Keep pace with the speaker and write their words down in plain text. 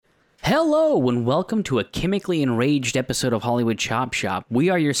Hello and welcome to a chemically enraged episode of Hollywood Chop Shop. We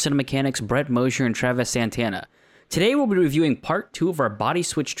are your cinemechanics Brett Mosier and Travis Santana. Today we'll be reviewing part 2 of our Body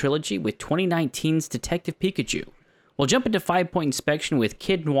Switch trilogy with 2019's Detective Pikachu. We'll jump into 5-point inspection with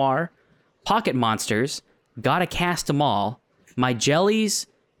Kid Noir, Pocket Monsters, Gotta Cast 'Em All, My Jellies,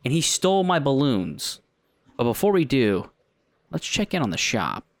 and He Stole My Balloons. But before we do, let's check in on the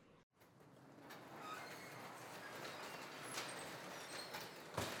shop.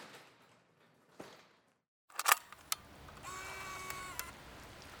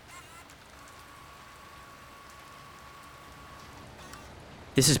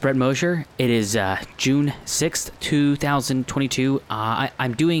 This is Brett Mosier. It is June 6th, 2022.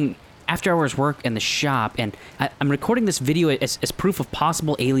 I'm doing after-hours work in the shop, and I'm recording this video as proof of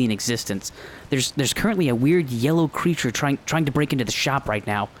possible alien existence. There's currently a weird yellow creature trying to break into the shop right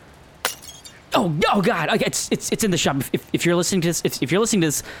now. Oh God! Okay, it's in the shop. If you're listening to this, if you're listening to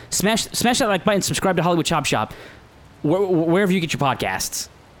this, smash that like button, subscribe to Hollywood Chop Shop, wherever you get your podcasts.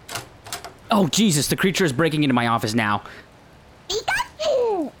 Oh Jesus! The creature is breaking into my office now.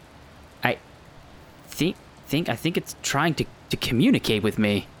 I think it's trying to communicate with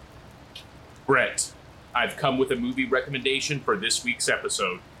me. Brett, I've come with a movie recommendation for this week's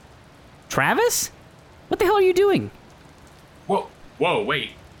episode. Travis? What the hell are you doing? Whoa,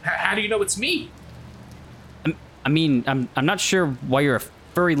 wait. How do you know it's me? I'm not sure why you're a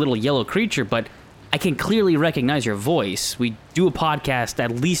furry little yellow creature, but I can clearly recognize your voice. We do a podcast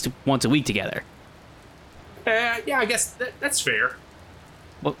at least once a week together. Yeah, I guess that's fair.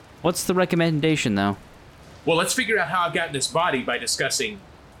 Well, what's the recommendation, though? Well, let's figure out how I've gotten this body by discussing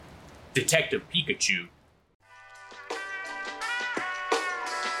Detective Pikachu.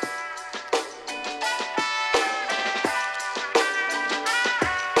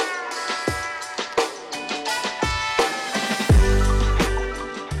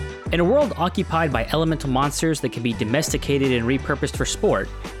 In a world occupied by elemental monsters that can be domesticated and repurposed for sport,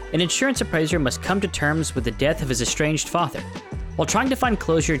 an insurance appraiser must come to terms with the death of his estranged father. While trying to find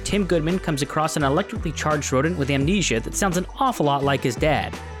closure, Tim Goodman comes across an electrically charged rodent with amnesia that sounds an awful lot like his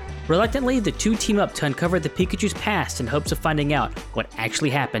dad. Reluctantly, the two team up to uncover the Pikachu's past in hopes of finding out what actually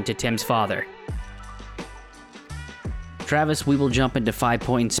happened to Tim's father. Travis, we will jump into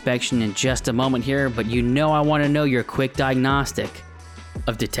 5-point inspection in just a moment here, but you know I want to know your quick diagnostic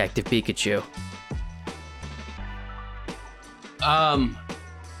of Detective Pikachu.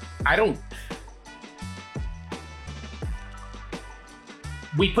 I don't...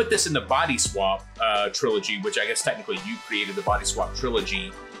 We put this in the Body Swap trilogy, which I guess technically you created the Body Swap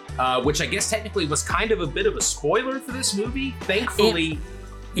trilogy, which I guess technically was kind of a bit of a spoiler for this movie. Thankfully,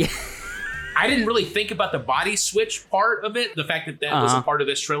 I didn't really think about the body switch part of it, the fact that was a part of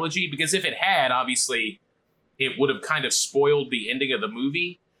this trilogy, because if it had, obviously, it would have kind of spoiled the ending of the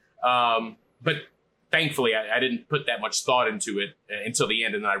movie. But thankfully, I didn't put that much thought into it until the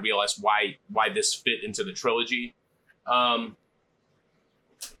end, and then I realized why this fit into the trilogy.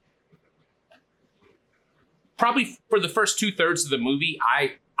 Probably for the first 2/3 of the movie,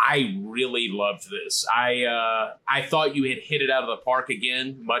 I really loved this. I thought you had hit it out of the park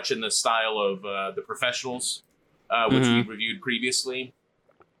again, much in the style of The Professionals, which we reviewed previously.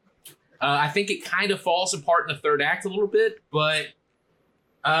 I think it kind of falls apart in the third act a little bit, but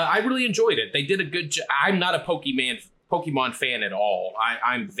I really enjoyed it. They did a good job. I'm not a Pokemon fan at all.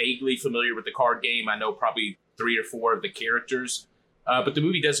 I'm vaguely familiar with the card game. I know probably 3 or 4 of the characters. But the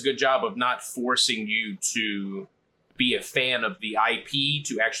movie does a good job of not forcing you to be a fan of the IP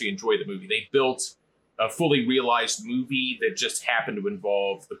to actually enjoy the movie. They built a fully realized movie that just happened to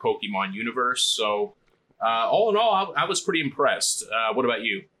involve the Pokemon universe. So all in all, I was pretty impressed. What about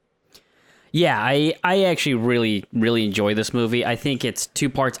you? Yeah, I actually really, really enjoy this movie. I think it's 2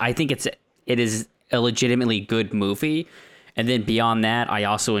 parts. I think it is a legitimately good movie. And then beyond that, I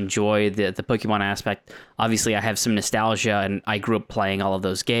also enjoy the Pokemon aspect. Obviously, I have some nostalgia, and I grew up playing all of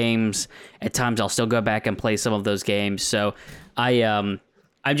those games. At times, I'll still go back and play some of those games. So I'm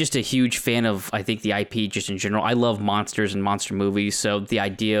just a huge fan of, I think, the IP just in general. I love monsters and monster movies. So the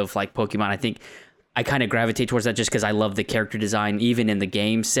idea of like Pokemon, I think I kind of gravitate towards that just because I love the character design, even in the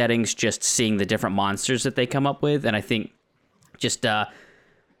game settings, just seeing the different monsters that they come up with. And I think just...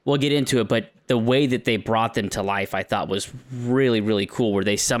 we'll get into it, but the way that they brought them to life, I thought was really, really cool, where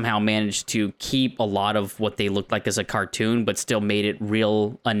they somehow managed to keep a lot of what they looked like as a cartoon, but still made it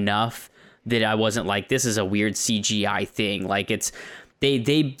real enough that I wasn't like, this is a weird CGI thing. Like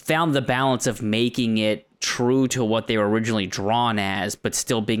they found the balance of making it true to what they were originally drawn as, but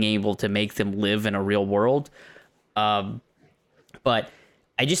still being able to make them live in a real world. But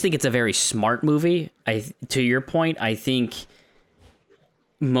I just think it's a very smart movie. To your point, I think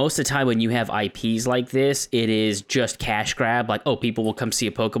most of the time when you have IPs like this, it is just cash grab. Like, oh, people will come see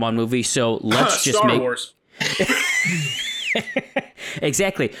a Pokemon movie, so let's just Star Wars.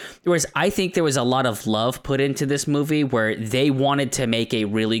 Exactly. Whereas I think there was a lot of love put into this movie where they wanted to make a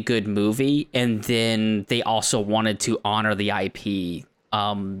really good movie, and then they also wanted to honor the IP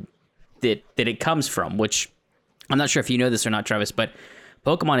that it comes from, which I'm not sure if you know this or not, Travis, but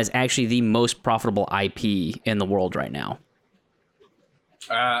Pokemon is actually the most profitable IP in the world right now.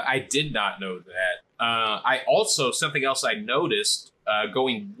 I did not know that. I also, something else I noticed,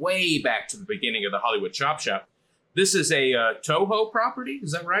 going way back to the beginning of the Hollywood Chop Shop, this is a Toho property,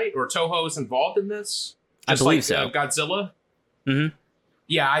 is that right? Or Toho is involved in this? I believe so. Godzilla? Mm-hmm.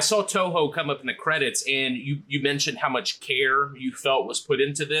 Yeah, I saw Toho come up in the credits, and you mentioned how much care you felt was put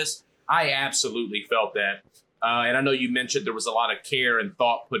into this. I absolutely felt that. And I know you mentioned there was a lot of care and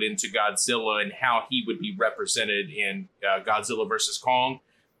thought put into Godzilla and how he would be represented in Godzilla versus Kong.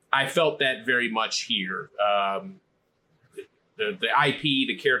 I felt that very much here. The IP,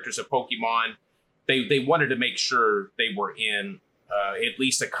 the characters of Pokemon, they wanted to make sure they were in at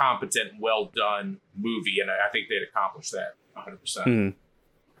least a competent, well-done movie, and I think they'd accomplished that 100%.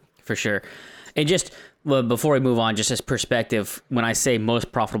 For sure. And just before we move on, just as perspective, when I say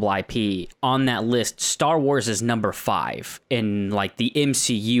most profitable IP, on that list, Star Wars is number 5. And like the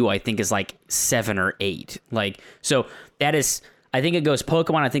MCU, I think, is like 7 or 8. Like, so that is, I think it goes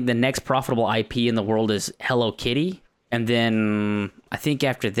Pokemon. I think the next profitable IP in the world is Hello Kitty. And then I think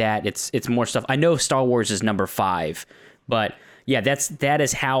after that, it's more stuff. I know Star Wars is number 5, but yeah, that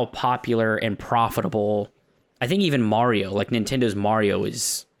is how popular and profitable. I think even Mario, like Nintendo's Mario,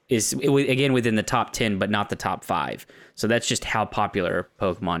 is again within the top 10, but not the top 5. So that's just how popular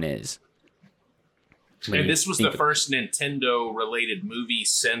Pokemon is. And this was the first Nintendo-related movie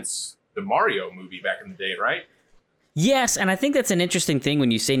since the Mario movie back in the day, right? Yes, and I think that's an interesting thing when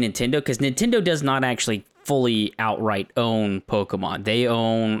you say Nintendo, because Nintendo does not actually fully outright own Pokemon.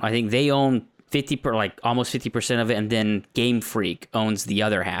 I think they own almost 50% of it, and then Game Freak owns the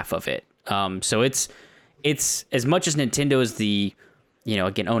other half of it. So it's as much as Nintendo is the,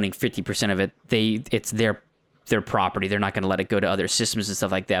 again, owning 50% of it, it's their property. They're not going to let it go to other systems and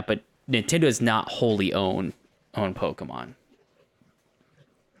stuff like that. But Nintendo does not wholly own Pokemon.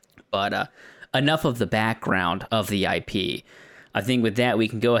 But enough of the background of the IP. I think with that, we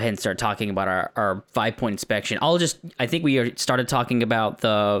can go ahead and start talking about our 5-point inspection. I think we started talking about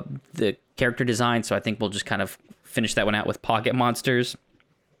the character design, so I think we'll just kind of finish that one out with Pocket Monsters.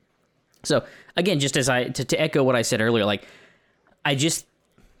 So again, just as to echo what I said earlier, like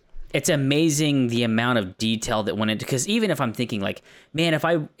it's amazing the amount of detail that went into, because even if I'm thinking like, man,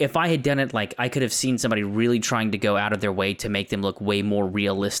 if I had done it, like I could have seen somebody really trying to go out of their way to make them look way more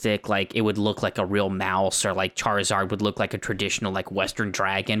realistic. Like it would look like a real mouse, or like Charizard would look like a traditional like Western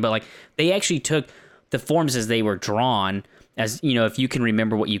dragon. But like they actually took the forms as they were drawn, as if you can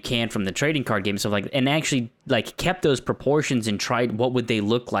remember what you can from the trading card game, so like, and actually like kept those proportions and tried what would they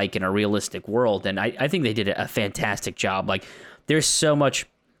look like in a realistic world. And I think they did a fantastic job. Like there's so much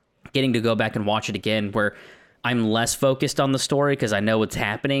getting to go back and watch it again where I'm less focused on the story because I know what's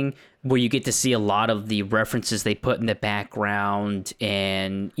happening, where you get to see a lot of the references they put in the background,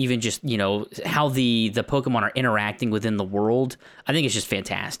 and even just, how the Pokemon are interacting within the world. I think it's just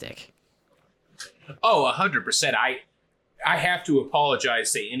fantastic. Oh, 100%. I have to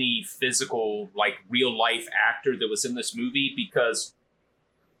apologize to any physical, like real life actor that was in this movie, because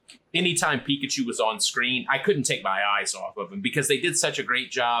anytime Pikachu was on screen, I couldn't take my eyes off of him because they did such a great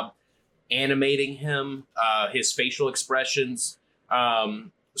job animating him, his facial expressions.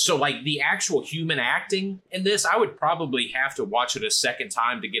 So like the actual human acting in this, I would probably have to watch it a second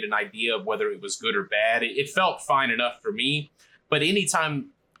time to get an idea of whether it was good or bad. It felt fine enough for me, but anytime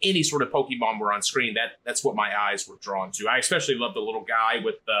any sort of Pokemon were on screen, that's what my eyes were drawn to. I especially love the little guy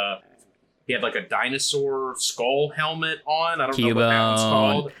with he had like a dinosaur skull helmet on. I don't know what that one's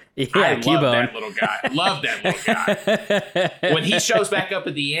called. Yeah, I Cubone. love that little guy. Love that little guy. When he shows back up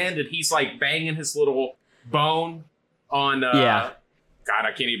at the end and he's like banging his little bone on, God,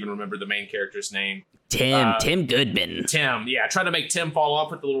 I can't even remember the main character's name. Tim Goodman. Tim, yeah, trying to make Tim fall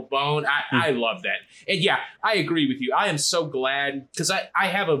off with the little bone. I love that. And yeah, I agree with you. I am so glad, because I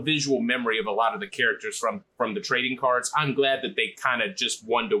have a visual memory of a lot of the characters from the trading cards. I'm glad that they kind of just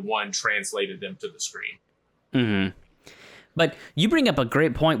one-to-one translated them to the screen. Mm-hmm. But you bring up a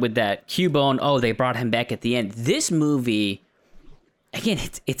great point with that Cubone. Oh, they brought him back at the end. This movie, again,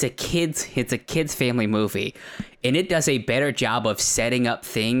 it's a kids family movie, and it does a better job of setting up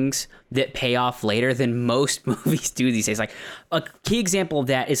things that pay off later than most movies do these days. Like a key example of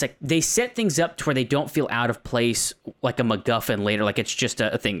that is like they set things up to where they don't feel out of place, like a MacGuffin later, like it's just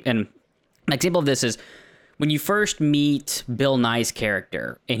a thing. And an example of this is when you first meet Bill Nye's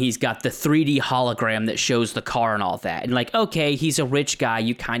character, and he's got the 3D hologram that shows the car and all that, and like, okay, he's a rich guy,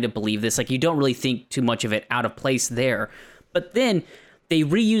 you kind of believe this, like you don't really think too much of it out of place there. But then they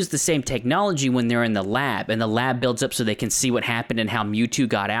reuse the same technology when they're in the lab, and the lab builds up so they can see what happened and how Mewtwo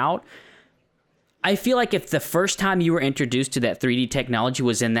got out. I feel like if the first time you were introduced to that 3D technology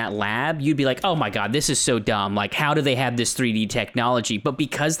was in that lab, you'd be like, oh my God, this is so dumb. Like, how do they have this 3D technology? But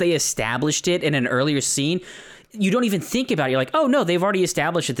because they established it in an earlier scene, you don't even think about it. You're like, oh no, they've already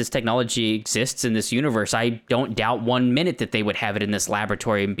established that this technology exists in this universe. I don't doubt 1 minute that they would have it in this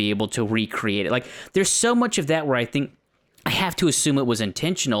laboratory and be able to recreate it. Like, there's so much of that where I think I have to assume it was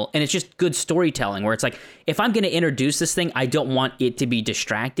intentional, and it's just good storytelling where it's like, if I'm going to introduce this thing, I don't want it to be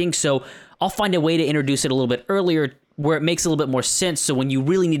distracting. So I'll find a way to introduce it a little bit earlier where it makes a little bit more sense. So when you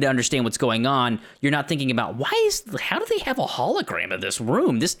really need to understand what's going on, you're not thinking about how do they have a hologram in this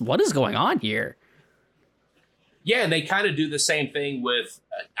room? What is going on here? Yeah, and they kind of do the same thing with,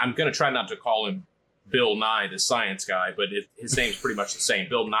 I'm going to try not to call him Bill Nye, the science guy, but his name's pretty much the same.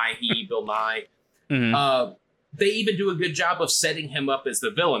 Bill Nighy, Bill Nye. Mm-hmm. They even do a good job of setting him up as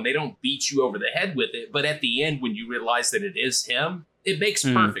the villain. They don't beat you over the head with it, but at the end, when you realize that it is him, it makes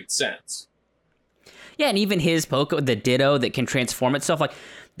perfect sense. Yeah, and even his the Ditto that can transform itself, like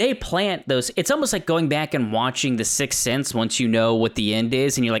they plant those. It's almost like going back and watching The Sixth Sense once you know what the end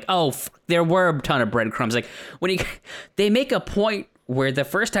is, and you're like, oh, there were a ton of breadcrumbs. Like they make a point where the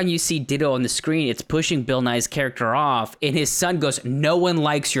first time you see Ditto on the screen, it's pushing Bill Nye's character off, and his son goes, no one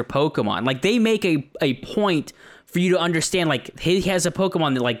likes your Pokemon. Like, they make a point for you to understand, like, he has a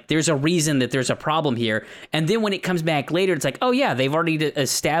Pokemon that, like, there's a reason that there's a problem here. And then when it comes back later, it's like, oh, yeah, they've already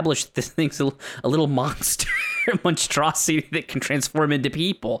established this thing's a little monster, monstrosity that can transform into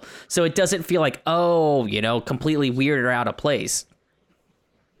people. So it doesn't feel like, oh, completely weird or out of place.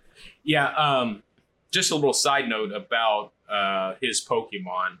 Yeah, just a little side note about his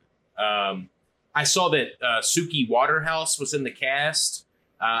Pokemon. I saw that Suki Waterhouse was in the cast.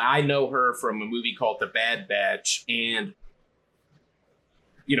 I know her from a movie called The Bad Batch, and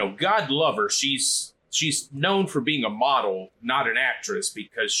God love her. She's known for being a model, not an actress,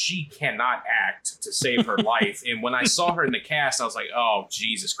 because she cannot act to save her life. And when I saw her in the cast, I was like, oh,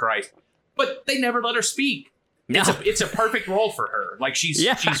 Jesus Christ. But they never let her speak. No. It's a perfect role for her. Like, she's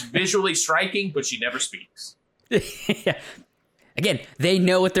visually striking, but she never speaks. Yeah. Again, they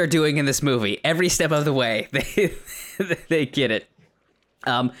know what they're doing in this movie. Every step of the way, they get it.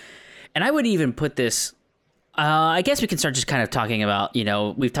 And I would even put this. I guess we can start just kind of talking about.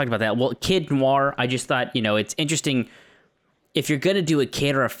 We've talked about that. Well, kid noir. I just thought it's interesting. If you're gonna do a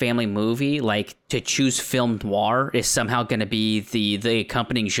kid or a family movie, like to choose film noir is somehow going to be the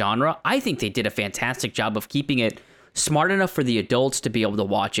accompanying genre. I think they did a fantastic job of keeping it smart enough for the adults to be able to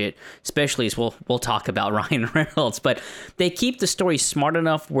watch it, especially as we'll talk about Ryan Reynolds. But they keep the story smart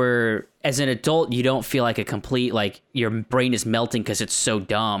enough where, as an adult, you don't feel like a complete, like, your brain is melting because it's so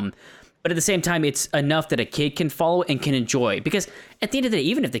dumb. But at the same time, it's enough that a kid can follow and can enjoy. Because at the end of the day,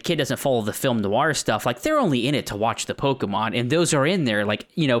 even if the kid doesn't follow the film noir stuff, like, they're only in it to watch the Pokemon. And those are in there. Like,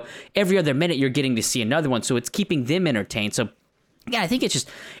 every other minute you're getting to see another one. So it's keeping them entertained. So yeah, I think it's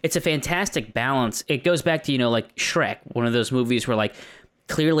a fantastic balance. It goes back to, like Shrek, one of those movies where, like,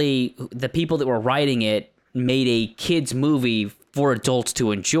 clearly the people that were writing it made a kid's movie for adults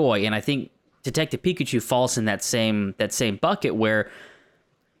to enjoy. And I think Detective Pikachu falls in that same bucket where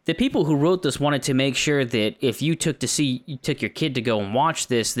the people who wrote this wanted to make sure that if you took your kid to go and watch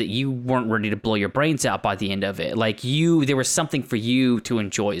this, that you weren't ready to blow your brains out by the end of it. Like, there was something for you to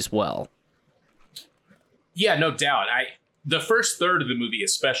enjoy as well. Yeah, no doubt. The first third of the movie,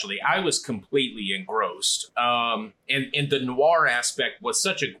 especially, I was completely engrossed. And the noir aspect was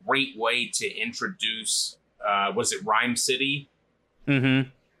such a great way to introduce, was it Rhyme City? Mm-hmm.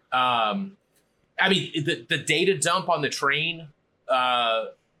 I mean, the data dump on the train,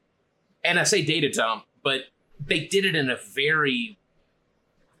 and I say data dump, but they did it in a very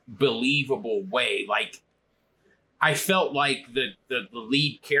believable way. Like, I felt like the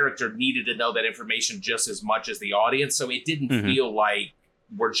lead character needed to know that information just as much as the audience. So it didn't feel like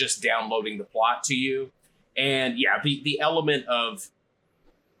we're just downloading the plot to you. And yeah, the element of,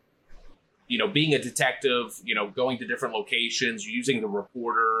 being a detective, going to different locations, using the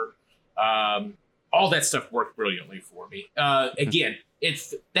reporter, all that stuff worked brilliantly for me. Again,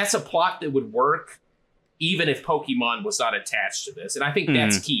 that's a plot that would work even if Pokemon was not attached to this. And I think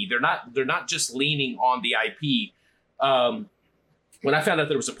that's key. They're not just leaning on the IP. When I found out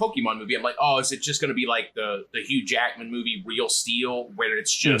there was a Pokemon movie, I'm like, oh, is it just going to be like the Hugh Jackman movie Real Steel, where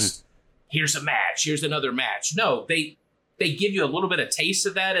it's just here's a match, here's another match? No, they give you a little bit of taste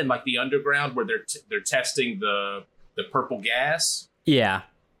of that in like the underground where they're testing the purple gas. Yeah.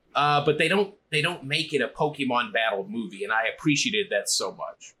 But they don't make it a Pokemon battle movie, and I appreciated that so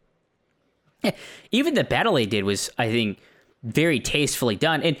much. Even the battle they did was, I think, very tastefully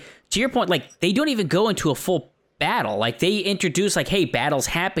done. And to your point, like, they don't even go into a full battle. Like, they introduce, like, hey, battles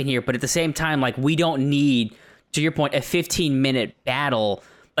happen here, but at the same time, like, we don't need, to your point, a 15-minute battle.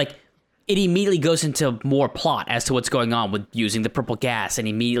 Like, it immediately goes into more plot as to what's going on with using the purple gas, and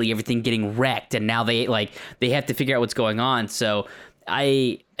immediately everything getting wrecked, and now they have to figure out what's going on. So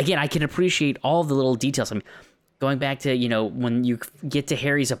I can appreciate all the little details. I mean, going back to, when you get to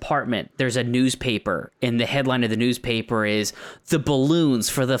Harry's apartment, there's a newspaper, and the headline of the newspaper is the balloons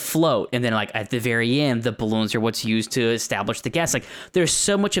for the float. And then, like, at the very end, the balloons are what's used to establish the gas. Like, there's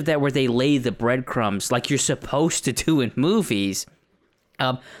so much of that where they lay the breadcrumbs like you're supposed to do in movies.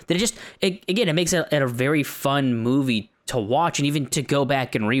 That it makes it a very fun movie to watch and even to go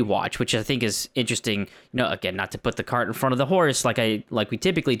back and rewatch, which I think is interesting. Again, not to put the cart in front of the horse like we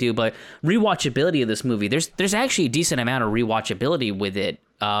typically do, but rewatchability of this movie. There's actually a decent amount of rewatchability with it.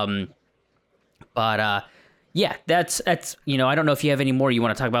 Yeah, that's I don't know if you have any more you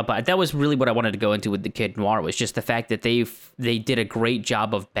want to talk about, but that was really what I wanted to go into with The Kid Noir, was just the fact that they did a great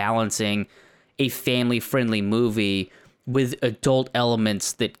job of balancing a family-friendly movie with adult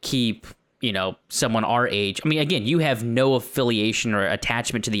elements that keep someone our age. I mean, again, you have no affiliation or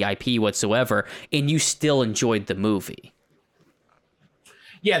attachment to the IP whatsoever, and you still enjoyed the movie.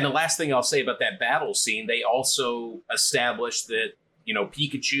 Yeah, and the last thing I'll say about that battle scene, they also established that,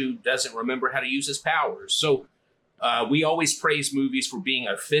 Pikachu doesn't remember how to use his powers. So we always praise movies for being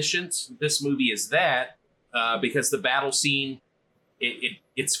efficient. This movie is that, because the battle scene,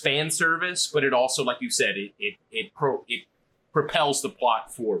 it's fan service, but it also, like you said, it propels the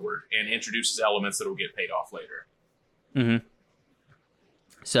plot forward and introduces elements that will get paid off later. Mm-hmm.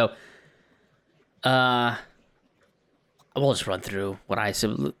 So, we'll just run through what I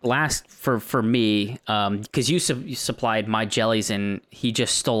said last for me, because you supplied my jellies and he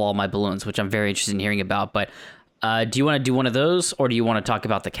just stole all my balloons, which I'm very interested in hearing about. But do you want to do one of those, or do you want to talk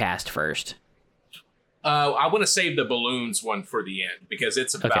about the cast first? I want to save the balloons one for the end because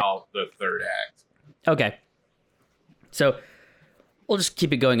it's about the third act. Okay. So we'll just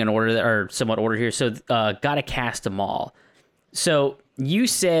keep it going in order, or somewhat order here. So gotta cast them all. So you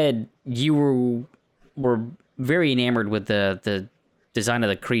said you were very enamored with the design of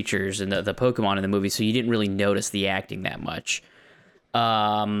the creatures and the Pokemon in the movie, so you didn't really notice the acting that much.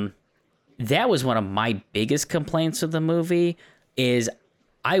 That was one of my biggest complaints of the movie, is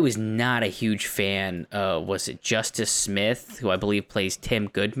I was not a huge fan of, was it Justice Smith, who I believe plays Tim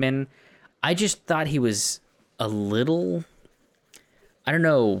Goodman? I just thought he was a little, I don't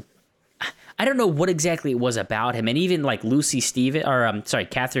know what exactly it was about him. And even like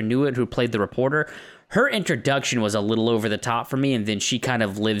Catherine Newitt, who played the reporter, her introduction was a little over the top for me, and then she kind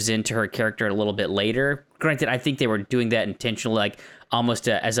of lives into her character a little bit later. Granted, I think they were doing that intentionally, like almost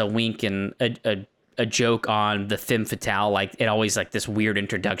as a wink and a joke on the femme fatale. Like, it always like this weird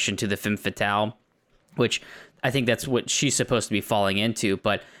introduction to the femme fatale, which I think that's what she's supposed to be falling into.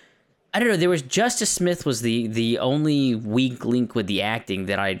 But I don't know, there was Justice Smith was the only weak link with the acting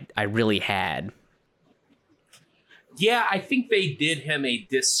that I really had. Yeah, I think they did him a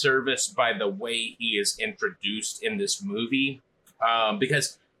disservice by the way he is introduced in this movie,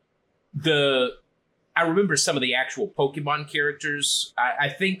 because I remember some of the actual Pokemon characters. I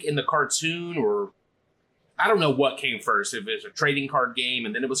think in the cartoon, or I don't know what came first, if it was a trading card game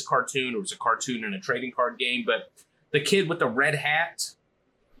and then it was a cartoon, or it was a cartoon and a trading card game, but the kid with the red hat,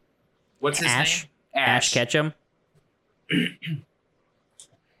 what's his name? Ash Ketchum.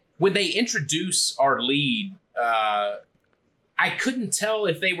 When they introduce our lead, I couldn't tell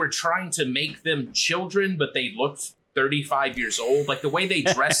if they were trying to make them children, but they looked 35 years old. Like, the way they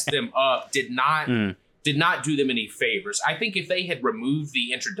dressed them up did not do them any favors. I think if they had removed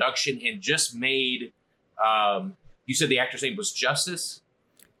the introduction and just made, you said the actor's name was Justice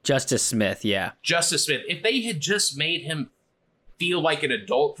Smith. Yeah. Justice Smith. If they had just made him feel like an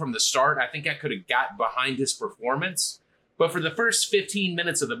adult from the start, I think I could have got behind his performance. But for the first 15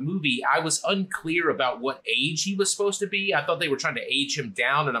 minutes of the movie, I was unclear about what age he was supposed to be. I thought they were trying to age him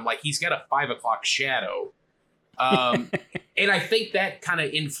down, and I'm like, he's got a 5 o'clock shadow. And I think that kind of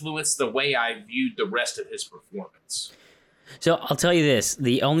influenced the way I viewed the rest of his performance. So I'll tell you this: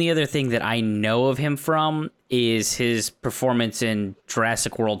 the only other thing that I know of him from is his performance in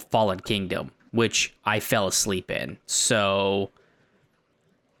Jurassic World: Fallen Kingdom, which I fell asleep in. So,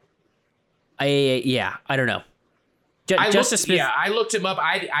 I don't know. Justice Smith. Yeah, I looked him up.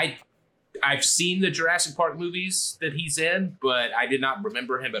 I've seen the Jurassic Park movies that he's in, but I did not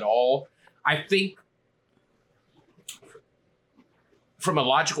remember him at all. I think, from a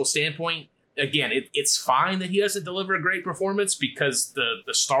logical standpoint, again, it's fine that he doesn't deliver a great performance because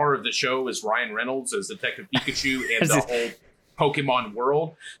the star of the show is Ryan Reynolds as Detective Pikachu and the whole Pokemon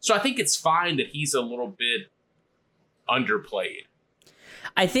world. So I think it's fine that he's a little bit underplayed.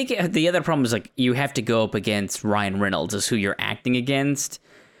 I think the other problem is like you have to go up against Ryan Reynolds as who you're acting against.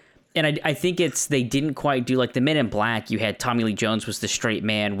 And I think they didn't quite do like the Men in Black. You had Tommy Lee Jones was the straight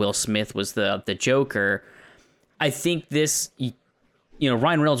man. Will Smith was the Joker. I think this,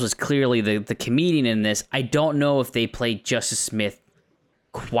 Ryan Reynolds was clearly the comedian in this. I don't know if they played Justice Smith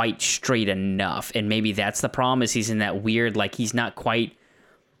quite straight enough. And maybe that's the problem is he's in that weird, like he's not quite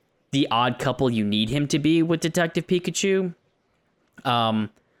the odd couple you need him to be with Detective Pikachu.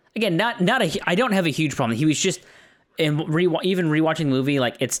 Again, I don't have a huge problem. He was just, and even rewatching the movie,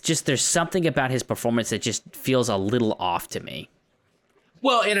 like it's just there's something about his performance that just feels a little off to me.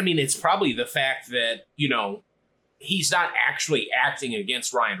 Well, and I mean it's probably the fact that he's not actually acting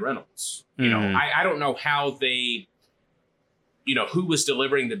against Ryan Reynolds. I don't know how they, who was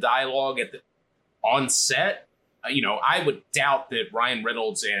delivering the dialogue on set. I would doubt that Ryan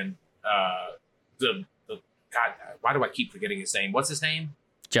Reynolds and God, why do I keep forgetting his name? What's his name?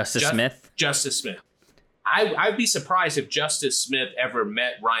 Justice Smith. Justice Smith. I'd be surprised if Justice Smith ever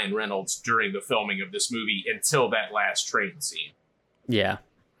met Ryan Reynolds during the filming of this movie until that last train scene. Yeah.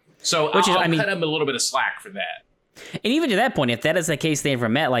 So I'll cut him a little bit of slack for that. And even to that point, if that is the case, they never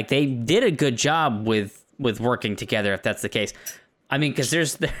met. Like they did a good job with working together. If that's the case, I mean, because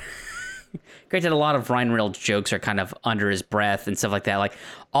there's granted a lot of Ryan Reynolds jokes are kind of under his breath and stuff like that. Like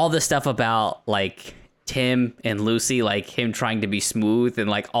all the stuff about like Tim and Lucy, like him trying to be smooth and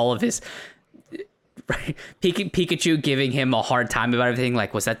like all of his. Pikachu giving him a hard time about everything.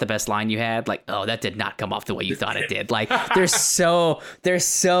 Like, was that the best line you had? Like, oh, that did not come off the way you thought it did. Like, there's so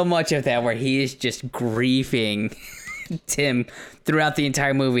much of that where he is just griefing Tim throughout the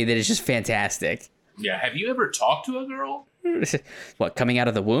entire movie that is just fantastic. Yeah. Have you ever talked to a girl? What, coming out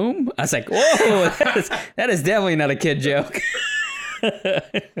of the womb? I was like, whoa, that is definitely not a kid joke.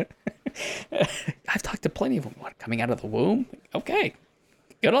 I've talked to plenty of them. What, coming out of the womb? Okay.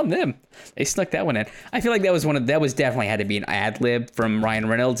 Good on them. They snuck that one in. I feel like that was definitely had to be an ad lib from Ryan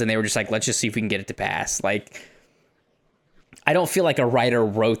Reynolds, and they were just like, let's just see if we can get it to pass. Like, I don't feel like a writer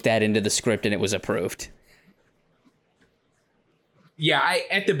wrote that into the script and it was approved. Yeah,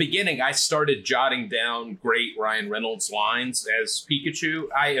 at the beginning, I started jotting down great Ryan Reynolds lines as Pikachu.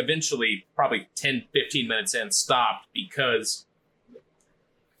 I eventually, probably 10, 15 minutes in, stopped because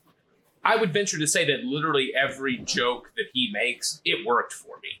I would venture to say that literally every joke that he makes, it worked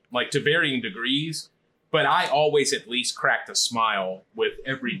for me, like to varying degrees. But I always at least cracked a smile with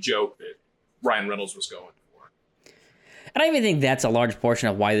every joke that Ryan Reynolds was going for. And I even think that's a large portion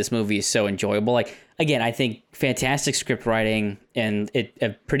of why this movie is so enjoyable. Like, again, I think fantastic script writing and a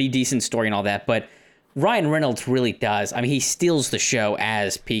pretty decent story and all that. But Ryan Reynolds really does. I mean, he steals the show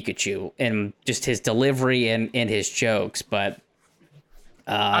as Pikachu and just his delivery and his jokes. But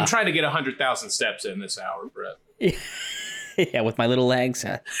I'm trying to get 100,000 steps in this hour, Brett. Yeah, with my little legs,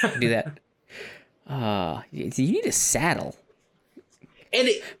 do that. You need a saddle. And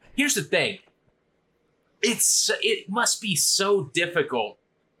here's the thing: it must be so difficult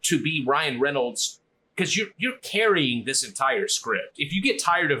to be Ryan Reynolds because you're carrying this entire script. If you get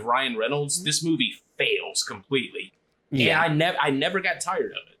tired of Ryan Reynolds, this movie fails completely. Yeah, and I never got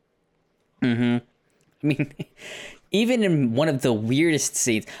tired of it. Mm-hmm. I mean. Even in one of the weirdest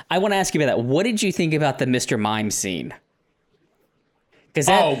scenes, I want to ask you about that. What did you think about the Mr. Mime scene? Because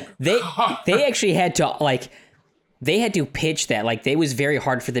they actually had to pitch that. Like, it was very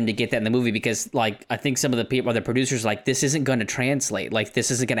hard for them to get that in the movie because, like, I think some of the people, the producers, like, this isn't going to translate. Like,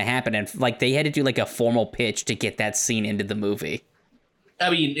 this isn't going to happen. And, like, they had to do, like, a formal pitch to get that scene into the movie. I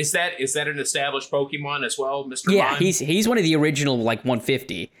mean, is that an established Pokemon as well, Mr. Mime? Yeah, he's one of the original, like,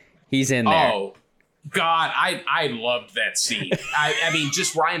 150. He's in there. Oh. God, I loved that scene. I mean,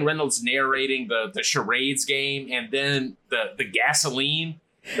 just Ryan Reynolds narrating the charades game and then the gasoline.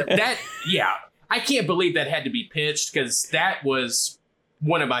 I can't believe that had to be pitched because that was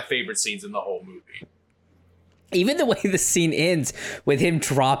one of my favorite scenes in the whole movie. Even the way the scene ends with him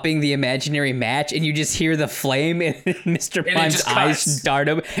dropping the imaginary match and you just hear the flame and Mr. Mime's eyes dart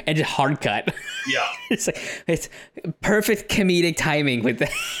him and just hard cut. Yeah. It's perfect comedic timing with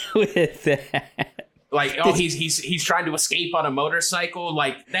that. Like, oh, he's trying to escape on a motorcycle.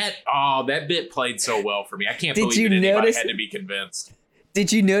 Like that. Oh, that bit played so well for me. I can't believe that anybody had to be convinced.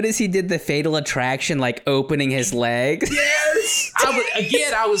 Did you notice he did the Fatal Attraction, like opening his legs? Yes.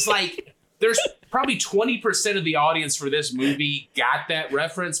 I was like, there's probably 20% of the audience for this movie got that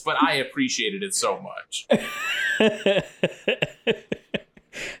reference, but I appreciated it so much.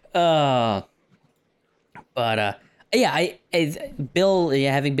 Having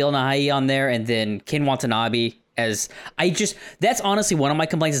Bill Nighy on there, and then Ken Watanabe that's honestly one of my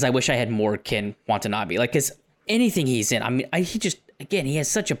complaints is I wish I had more Ken Watanabe. Like, cause anything he's in, I mean, he has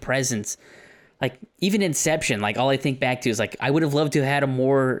such a presence. Like, even Inception, like, all I think back to is, like, I would have loved to have had him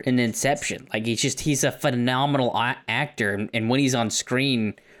more in Inception. Like, he's a phenomenal actor, and when he's on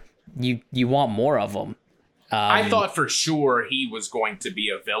screen, you want more of him. I thought for sure he was going to be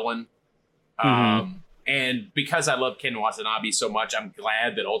a villain. And because I love Ken Watanabe so much, I'm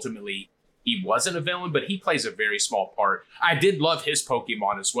glad that ultimately he wasn't a villain, but he plays a very small part. I did love his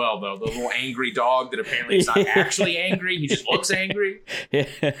Pokemon as well, though. The little angry dog that apparently is not actually angry. He just looks angry. Yeah,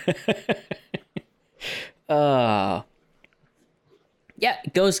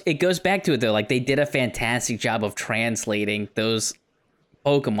 it goes back to it though. Like, they did a fantastic job of translating those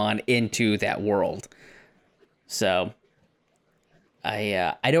Pokemon into that world. So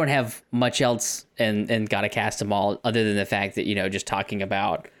I don't have much else and gotta cast them all other than the fact that, just talking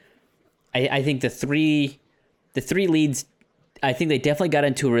about I think the three leads, I think they definitely got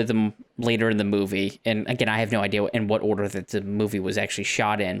into a rhythm later in the movie. And again, I have no idea in what order that the movie was actually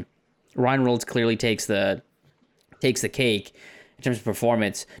shot in. Ryan Reynolds clearly takes the cake in terms of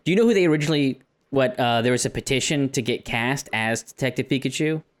performance. Do you know who they originally there was a petition to get cast as Detective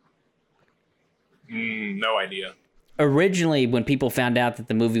Pikachu? No idea. Originally, when people found out that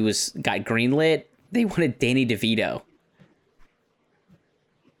the movie got greenlit, they wanted Danny DeVito,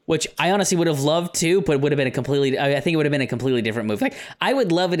 which I honestly would have loved too, but I think it would have been a completely different movie. Like, I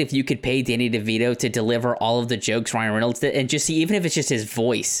would love it if you could pay Danny DeVito to deliver all of the jokes Ryan Reynolds did, and just see, even if it's just his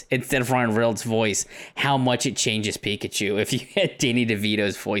voice instead of Ryan Reynolds' voice, how much it changes Pikachu if you had Danny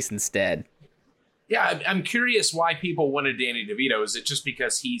DeVito's voice instead. Yeah, I'm curious why people wanted Danny DeVito. Is it just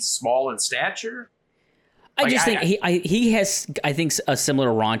because he's small in stature? I just think he has, I think, a similar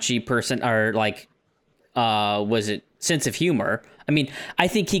raunchy person, or like, sense of humor. I mean, I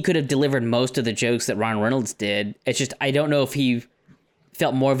think he could have delivered most of the jokes that Ryan Reynolds did. It's just, I don't know if he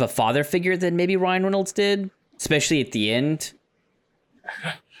felt more of a father figure than maybe Ryan Reynolds did, especially at the end.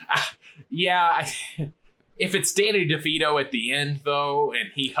 Yeah, if it's Danny DeVito at the end, though, and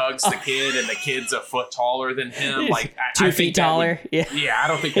he hugs the kid and the kid's a foot taller than him, like 2 feet taller. Yeah, I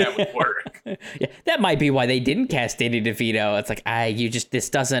don't think that would work. Yeah, that might be why they didn't cast Danny DeVito. It's like,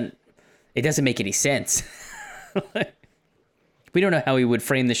 it doesn't make any sense. We don't know how he would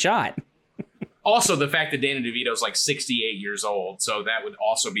frame the shot. Also, the fact that Danny DeVito's like 68 years old, so that would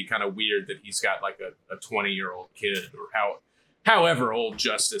also be kind of weird that he's got like a 20-year-old kid, or however old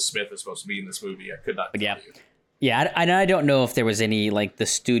Justice Smith is supposed to be in this movie. I could not tell you. Yeah, I don't know if there was any, like, the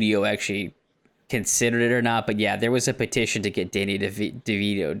studio actually considered it or not, but yeah, there was a petition to get Danny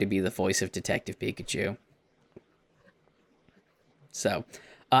DeVito to be the voice of Detective Pikachu. So,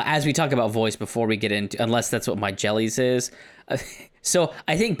 as we talk about voice before we get into, unless that's what my jellies is, so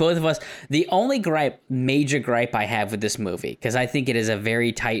I think both of us, the only major gripe I have with this movie, because I think it is a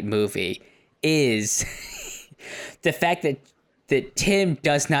very tight movie, is the fact that Tim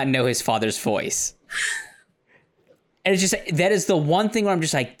does not know his father's voice. And it's just, that is the one thing where I'm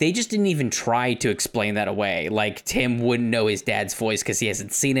just like, they just didn't even try to explain that away. Like, Tim wouldn't know his dad's voice because he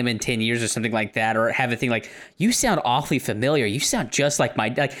hasn't seen him in 10 years or something like that, or have a thing like, you sound awfully familiar. You sound just like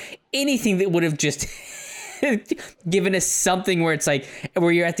anything that would have just given us something where it's like,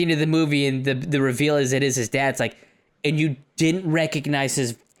 where you're at the end of the movie and the reveal is it is his dad. It's like, and you didn't recognize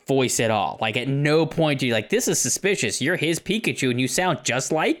his voice at all. Like, at no point are you like, this is suspicious. You're his Pikachu and you sound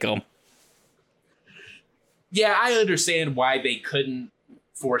just like him. Yeah, I understand why they couldn't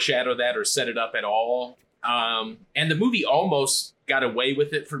foreshadow that or set it up at all. And the movie almost got away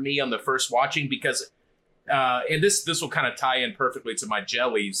with it for me on the first watching because, and this will kind of tie in perfectly to my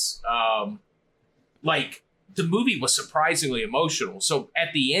jellies. Like, the movie was surprisingly emotional. So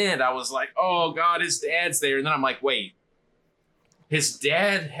at the end, I was like, oh God, his dad's there. And then I'm like, wait, his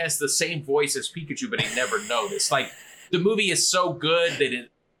dad has the same voice as Pikachu, but he never noticed. Like, the movie is so good that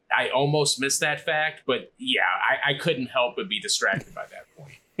I almost missed that fact, but yeah, I couldn't help but be distracted by that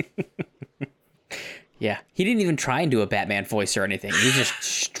point. Yeah, he didn't even try and do a Batman voice or anything. He just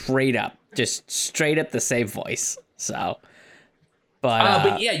straight up the same voice. So,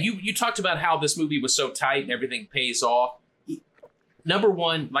 But yeah, you talked about how this movie was so tight and everything pays off. Number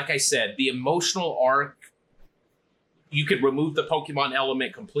one, like I said, the emotional arc, you could remove the Pokemon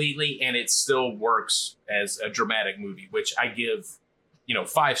element completely and it still works as a dramatic movie, which I give,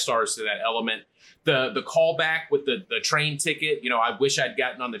 5 stars to that element. The callback with the train ticket, I wish I'd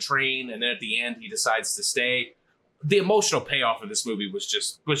gotten on the train, and then at the end he decides to stay. The emotional payoff of this movie was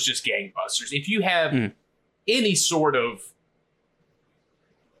just gangbusters. If you have any sort of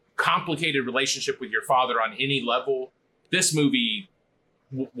complicated relationship with your father on any level, this movie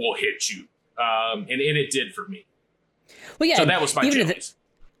will hit you. And it did for me. Well, yeah. So that was my choice.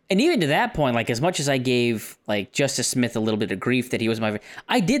 And even to that point, like, as much as I gave, like, Justice Smith a little bit of grief that he was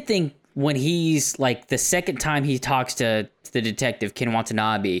I did think when he's, like, the second time he talks to the detective, Ken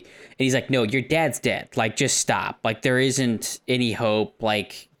Watanabe, and he's like, no, your dad's dead. Like, just stop. Like, there isn't any hope.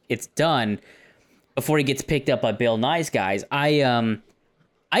 Like, it's done. Before he gets picked up by Bill Nye's guys, that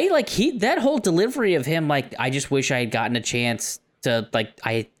whole delivery of him, like, I just wish I had gotten a chance to, like,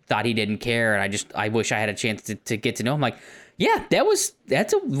 I thought he didn't care, and I wish I had a chance to get to know him. Like, yeah, that was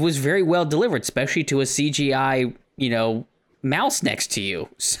very well delivered, especially to a CGI, mouse next to you.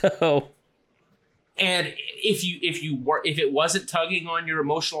 So, and if it wasn't tugging on your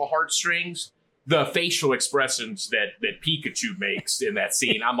emotional heartstrings, the facial expressions that Pikachu makes in that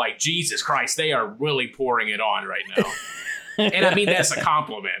scene, I'm like, Jesus Christ, they are really pouring it on right now. And I mean, that's a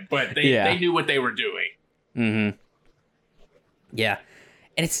compliment, but they knew what they were doing. Mm-hmm. Yeah.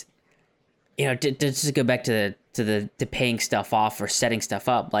 And it's, just to go back to the paying stuff off or setting stuff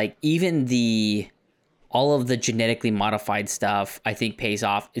up, like, even all of the genetically modified stuff, I think, pays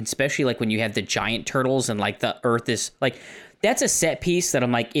off, especially, like, when you have the giant turtles and, like, the Earth is, like, that's a set piece that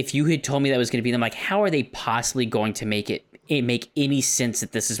I'm like, if you had told me that was going to be, I'm like, how are they possibly going to make any sense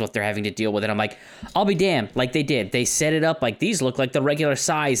that this is what they're having to deal with? And I'm like, I'll be damned. Like, they did. They set it up like these look like the regular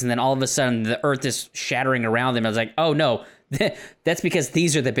size, and then all of a sudden the Earth is shattering around them. I was like, oh no, that's because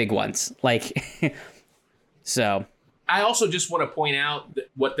these are the big ones. Like, so. I also just want to point out that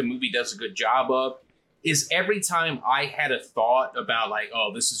what the movie does a good job of is every time I had a thought about, like,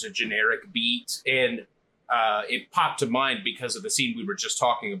 oh, this is a generic beat, and it popped to mind because of the scene we were just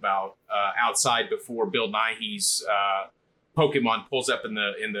talking about outside before Bill Nighy's Pokemon pulls up in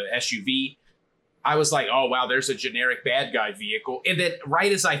the SUV. I was like, oh, wow, there's a generic bad guy vehicle. And then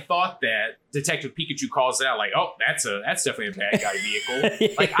right as I thought that, Detective Pikachu calls out, like, oh, that's definitely a bad guy vehicle.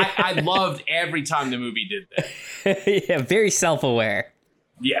 Like, I loved every time the movie did that. Yeah, very self-aware.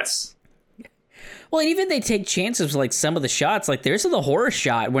 Yes. Well, and even they take chances with, like, some of the shots. Like, there's the horror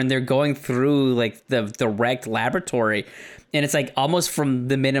shot when they're going through, like, the wrecked laboratory. And it's, like, almost from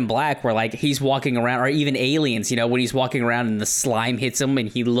the Men in Black where, like, he's walking around, or even Aliens, when he's walking around and the slime hits him and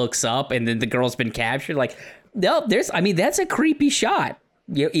he looks up and then the girl's been captured. Like, no, that's a creepy shot,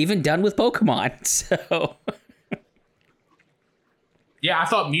 even done with Pokemon. So. Yeah, I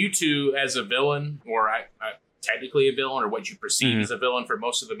thought Mewtwo as a villain, or technically a villain, or what you perceive as a villain for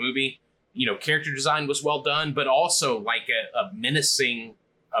most of the movie, character design was well done, but also like a menacing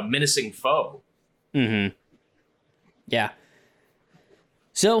foe. Mm-hmm. Yeah.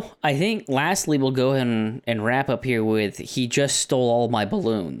 So I think lastly we'll go ahead and wrap up here with "He just stole all my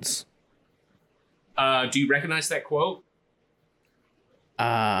balloons." Do you recognize that quote?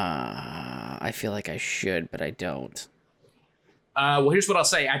 I feel like I should, but I don't. Well, here's what I'll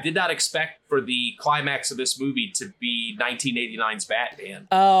say. I did not expect for the climax of this movie to be 1989's Batman.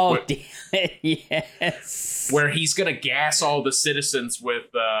 Oh, damn it. Yes. Where he's going to gas all the citizens with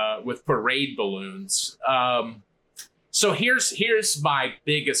parade balloons. So here's my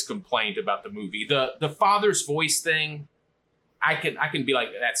biggest complaint about the movie. The father's voice thing, I can be like,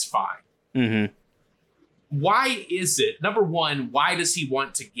 that's fine. Mm-hmm. Why is it, number one, why does he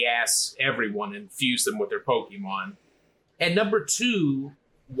want to gas everyone and fuse them with their Pokemon? And number two,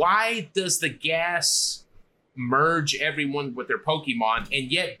 why does the gas merge everyone with their Pokemon,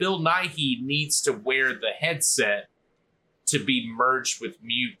 and yet Bill Nighy needs to wear the headset to be merged with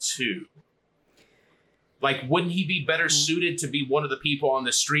Mewtwo? Like, wouldn't he be better suited to be one of the people on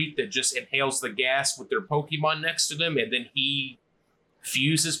the street that just inhales the gas with their Pokemon next to them, and then he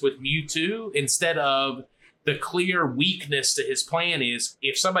fuses with Mewtwo, instead of the clear weakness to his plan is,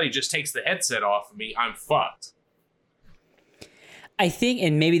 if somebody just takes the headset off of me, I'm fucked. I think,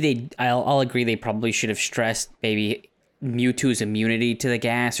 and maybe I'll agree, they probably should have stressed maybe Mewtwo's immunity to the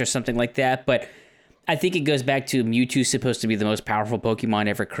gas or something like that, but I think it goes back to Mewtwo's supposed to be the most powerful Pokemon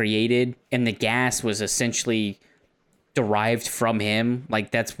ever created, and the gas was essentially derived from him.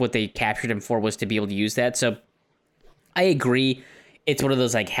 Like, that's what they captured him for, was to be able to use that. So I agree. it's one of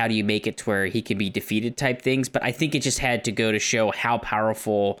those like, how do you make it to where he can be defeated type things. But I think it just had to go to show how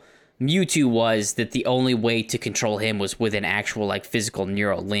powerful Mewtwo was, that the only way to control him was with an actual like physical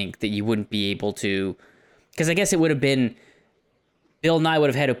neural link, that you wouldn't be able to, because I guess it would have been Bill Nye would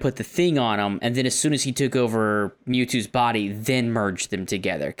have had to put the thing on him, and then as soon as he took over Mewtwo's body, then merged them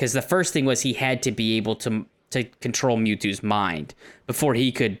together. Because the first thing was he had to be able to control Mewtwo's mind before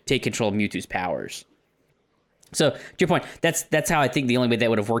he could take control of Mewtwo's powers. So, to your point, that's how I think the only way that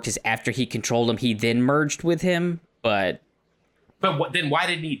would have worked is after he controlled him, he then merged with him, but... then why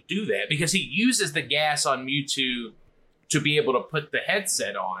didn't he do that? Because he uses the gas on Mewtwo to be able to put the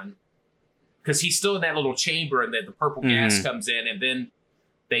headset on, because he's still in that little chamber, and then the purple gas comes in, and then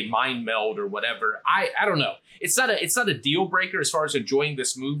they mind meld or whatever. I don't know. It's not a deal breaker as far as enjoying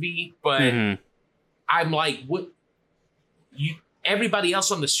this movie, but I'm like, what? Everybody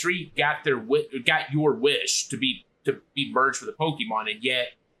else on the street got your wish to be merged with a Pokemon, and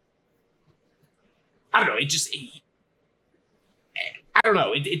yet I don't know. I don't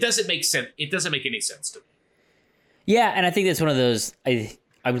know. It doesn't make sense. It doesn't make any sense to me. Yeah, and I think that's one of those.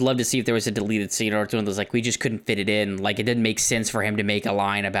 I would love to see if there was a deleted scene or it's one of those like we just couldn't fit it in. Like it didn't make sense for him to make a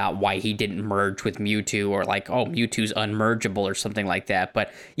line about why he didn't merge with Mewtwo, or like, oh, Mewtwo's unmergeable or something like that.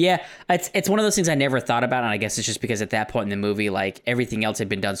 But yeah, it's one of those things I never thought about, and I guess it's just because at that point in the movie, like everything else had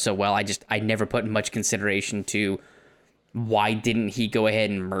been done so well, I never put much consideration to why didn't he go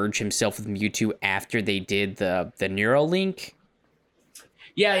ahead and merge himself with Mewtwo after they did the Neuralink.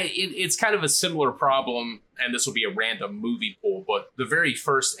 Yeah, it's kind of a similar problem, and this will be a random movie pull, but the very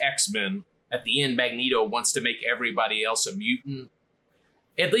first X-Men, at the end, Magneto wants to make everybody else a mutant.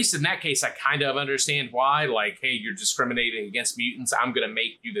 At least in that case, I kind of understand why. Like, hey, you're discriminating against mutants. I'm going to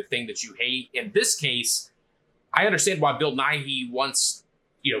make you the thing that you hate. In this case, I understand why Bill Nighy wants,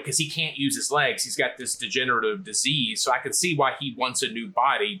 because he can't use his legs. He's got this degenerative disease, so I can see why he wants a new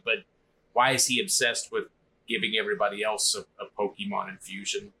body, but why is he obsessed with giving everybody else a Pokemon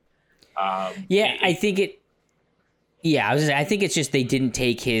infusion? I think it's just they didn't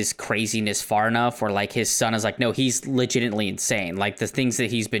take his craziness far enough, or like his son is like, no, he's legitimately insane. Like the things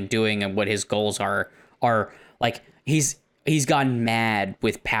that he's been doing and what his goals are like he's gone mad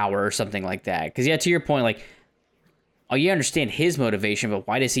with power or something like that. Because to your point, like, oh, you understand his motivation, but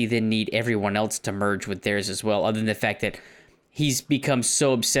why does he then need everyone else to merge with theirs as well? Other than the fact that he's become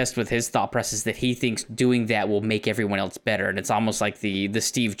so obsessed with his thought process that he thinks doing that will make everyone else better. And it's almost like the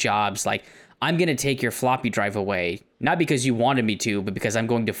Steve Jobs, like, I'm going to take your floppy drive away, not because you wanted me to, but because I'm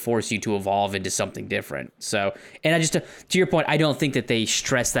going to force you to evolve into something different. So, and I just, to your point, I don't think that they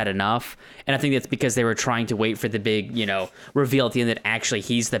stress that enough. And I think that's because they were trying to wait for the big, reveal at the end that actually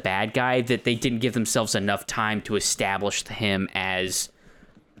he's the bad guy, that they didn't give themselves enough time to establish him as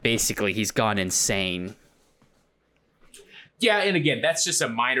basically he's gone insane. Yeah, and again, that's just a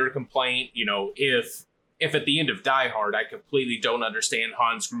minor complaint. If at the end of Die Hard, I completely don't understand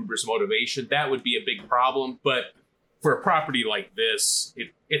Hans Gruber's motivation, that would be a big problem. But for a property like this,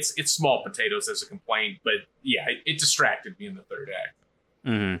 it's small potatoes as a complaint. But yeah, it distracted me in the third act.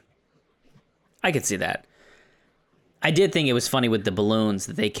 Mm-hmm. I could see that. I did think it was funny with the balloons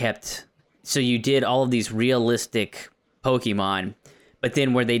that they kept. So you did all of these realistic Pokemon, but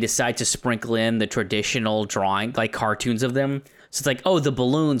then where they decide to sprinkle in the traditional drawing, like cartoons of them. So it's like, oh, the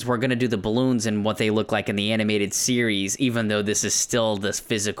balloons, we're going to do the balloons and what they look like in the animated series, even though this is still this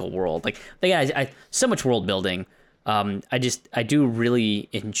physical world. Like, so much world building. I do really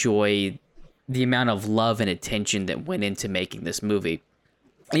enjoy the amount of love and attention that went into making this movie.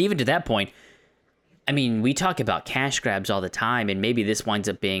 And even to that point, I mean, we talk about cash grabs all the time, and maybe this winds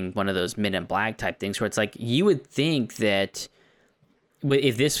up being one of those Men in Black type things where it's like, you would think that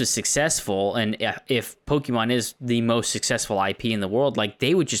if this was successful, and if Pokemon is the most successful IP in the world, like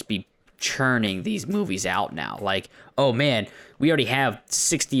they would just be churning these movies out now. Like, oh man, we already have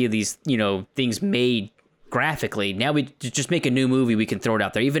 60 of these, things made graphically. Now we just make a new movie, we can throw it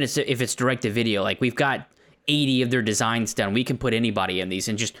out there. Even if it's direct to video, like we've got 80 of their designs done. We can put anybody in these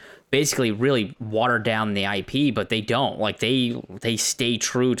and just basically really water down the IP, but they don't. Like they stay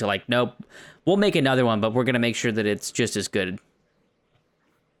true to like, nope, we'll make another one, but we're going to make sure that it's just as good.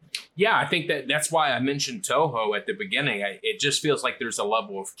 Yeah, I think that's why I mentioned Toho at the beginning. It just feels like there's a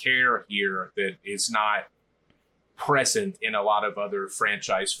level of care here that is not present in a lot of other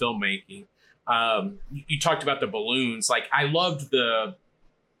franchise filmmaking. You talked about the balloons. Like, I loved the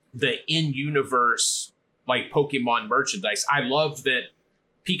in-universe, like, Pokemon merchandise. I love that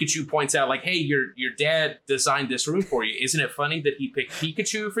Pikachu points out, like, hey, your dad designed this room for you. Isn't it funny that he picked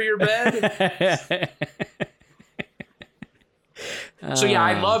Pikachu for your bed? So yeah,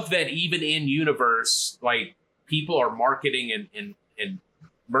 I love that even in universe, like people are marketing and and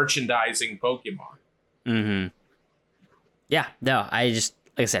merchandising Pokemon. Mm-hmm. Yeah, no, like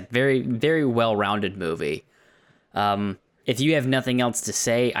I said, very, very well-rounded movie. If you have nothing else to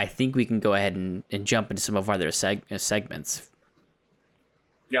say, I think we can go ahead and jump into some of our other segments.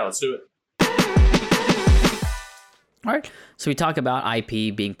 Yeah, let's do it. All right, so we talk about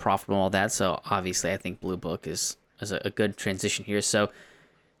IP being profitable and all that, so obviously I think Blue Book is a good transition here. So,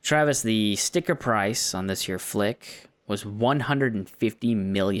 Travis, the sticker price on this here flick was $150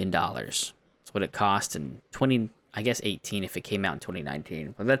 million. That's what it cost in 18 if it came out in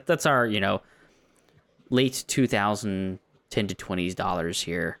 2019. But that's our, late 2010 to 20s dollars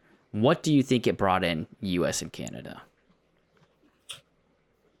here. What do you think it brought in US and Canada?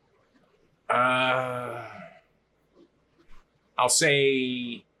 I'll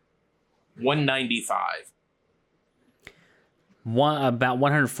say 195. About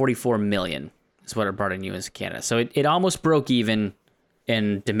 144 million is what it brought in US and Canada. So it almost broke even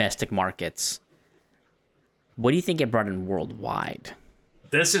in domestic markets. What do you think it brought in worldwide?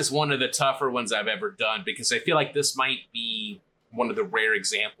 This is one of the tougher ones I've ever done because I feel like this might be one of the rare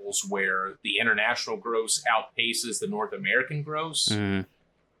examples where the international gross outpaces the North American gross. Mm.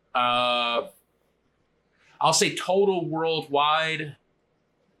 I'll say total worldwide.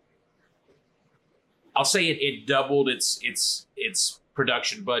 I'll say it doubled its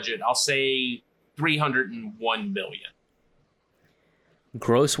production budget. I'll say 301 million.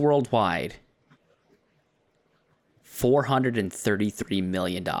 Gross worldwide, $433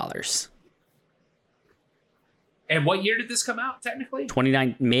 million. And what year did this come out, technically?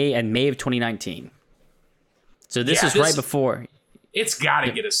 May of 2019. So this is right before. It's got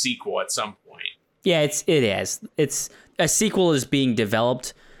to get a sequel at some point. Yeah, it is. It's a sequel is being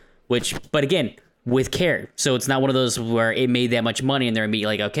developed, but again, with care. So it's not one of those where it made that much money and they're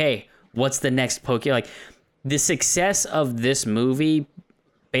immediately like, okay, what's the next Pokemon? Like the success of this movie,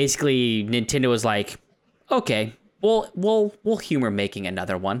 basically Nintendo was like, okay, we'll humor making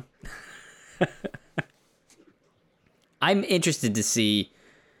another one. I'm interested to see.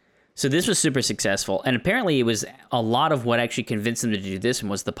 So this was super successful, and apparently it was a lot of what actually convinced them to do this,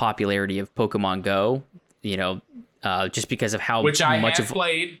 and was the popularity of Pokemon Go. Just because of how which I much have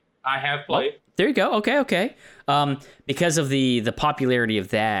played. I have played. Oh, there you go. Okay. Because of the popularity of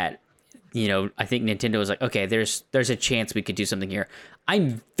that, I think Nintendo was like, okay, there's a chance we could do something here.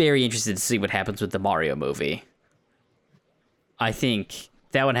 I'm very interested to see what happens with the Mario movie. I think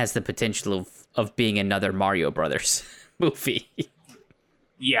that one has the potential of being another Mario Brothers movie.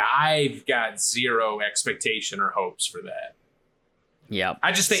 Yeah, I've got zero expectation or hopes for that. Yeah.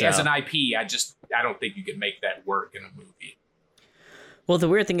 I just think as an IP, I don't think you can make that work in a movie. Well, the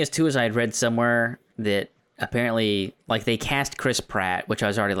weird thing is too, is I had read somewhere that apparently, like, they cast Chris Pratt, which I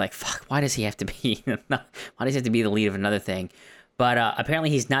was already like, fuck, why does he have to be the lead of another thing? But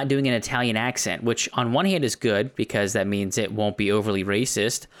apparently he's not doing an Italian accent, which on one hand is good because that means it won't be overly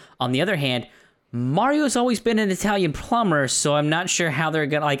racist. On the other hand, Mario's always been an Italian plumber, so I'm not sure how they're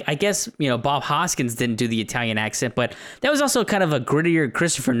gonna, like, I guess, Bob Hoskins didn't do the Italian accent, but that was also kind of a grittier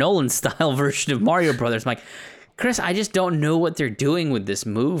Christopher Nolan style version of Mario Brothers. I'm like, Chris, I just don't know what they're doing with this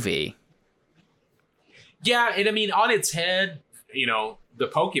movie. Yeah, and I mean, on its head, the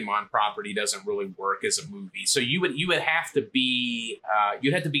Pokemon property doesn't really work as a movie. So you would have to be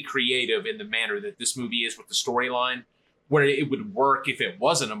you'd have to be creative in the manner that this movie is with the storyline, where it would work if it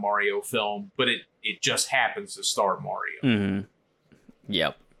wasn't a Mario film, but it just happens to star Mario. Mm-hmm.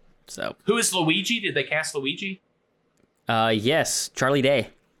 Yep. So who is Luigi? Did they cast Luigi? Yes, Charlie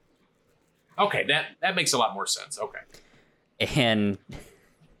Day. Okay, that makes a lot more sense. Okay. And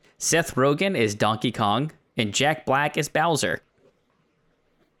Seth Rogen is Donkey Kong, and Jack Black is Bowser.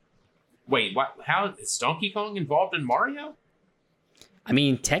 Wait, what? How is Donkey Kong involved in Mario? I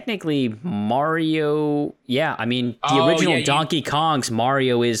mean, technically, Mario. Yeah, I mean, the original Donkey Kong's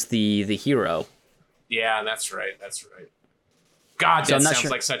Mario is the hero. Yeah, that's right. God, that sounds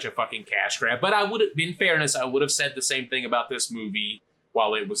like such a fucking cash grab. But in fairness, I would have said the same thing about this movie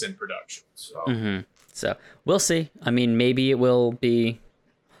while it was in production. So, So we'll see. I mean, maybe it will be,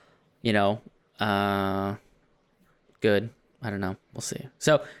 good. I don't know. We'll see.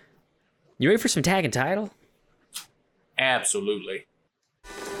 So, you ready for some tag and title? Absolutely.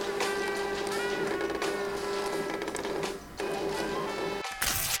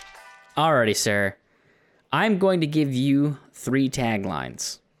 Alrighty, sir. I'm going to give you 3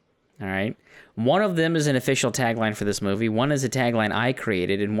 taglines. All right. One of them is an official tagline for this movie. One is a tagline I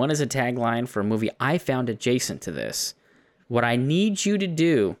created, and one is a tagline for a movie I found adjacent to this. What I need you to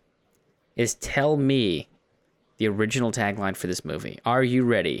do is tell me the original tagline for this movie. Are you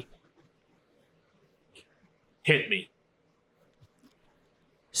ready? Hit me.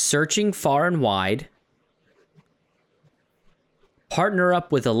 Searching Far and Wide, Partner Up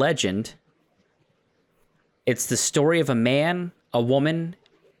with a Legend. It's the story of a man, a woman,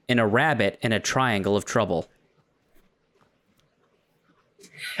 and a rabbit in a triangle of trouble.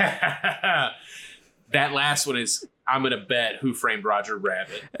 That last one is, I'm going to bet, Who Framed Roger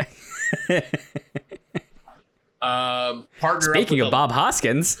Rabbit. Speaking of Bob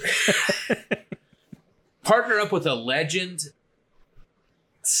Hoskins. Partner Up with a Legend.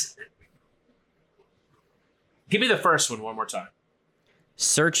 Give me the first one more time.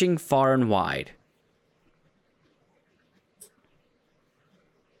 Searching Far and Wide.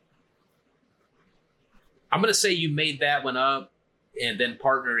 I'm going to say you made that one up, and then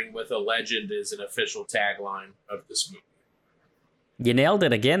Partnering with a Legend is an official tagline of this movie. You nailed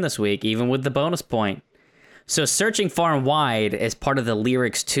it again this week, even with the bonus point. So Searching Far and Wide is part of the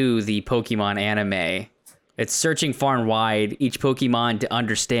lyrics to the Pokemon anime. It's searching far and wide, each Pokemon to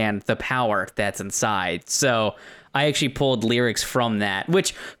understand the power that's inside. So I actually pulled lyrics from that,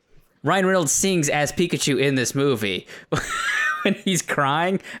 which Ryan Reynolds sings as Pikachu in this movie when he's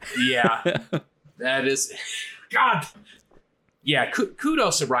crying. Yeah, that is... God. Yeah,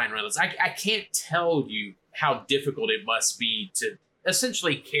 kudos to Ryan Reynolds. I can't tell you how difficult it must be to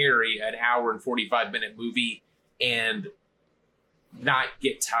essentially carry an hour and 45-minute movie and not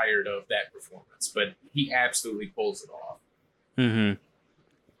get tired of that performance, but he absolutely pulls it off. Mm-hmm.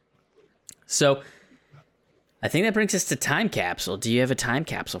 So I think that brings us to Time Capsule. Do you have a time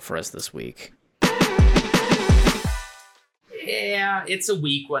capsule for us this week? Yeah, it's a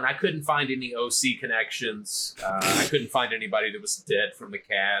weak one. I couldn't find any OC connections. I couldn't find anybody that was dead from the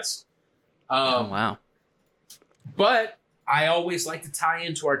cast. Oh, wow. But I always like to tie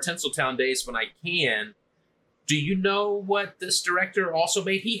into our Tinseltown days when I can. Do you know what this director also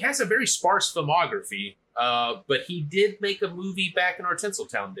made? He has a very sparse filmography, but he did make a movie back in our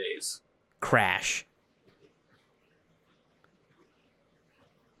Tinseltown days. Crash.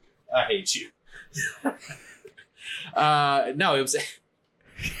 I hate you. No, it was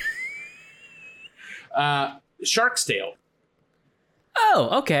Shark's Tale.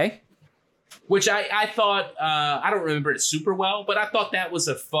 Oh, okay. Which I thought, I don't remember it super well, but I thought that was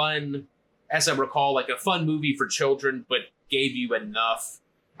a fun, as I recall, like a fun movie for children, but gave you enough.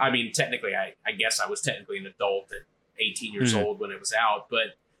 I mean, technically, I guess I was technically an adult at 18 years old when it was out,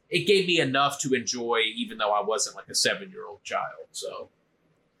 but it gave me enough to enjoy, even though I wasn't like a 7-year-old child. So,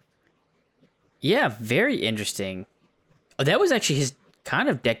 yeah, very interesting. Oh, that was actually his kind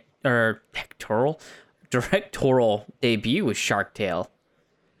of directorial debut with Shark Tale.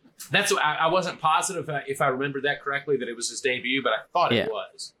 That's what I wasn't positive if I remember that correctly, that it was his debut, but I thought it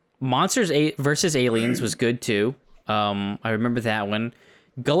was. Monsters vs. Aliens was good too. I remember that one.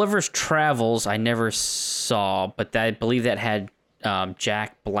 Gulliver's Travels I never saw, but I believe that had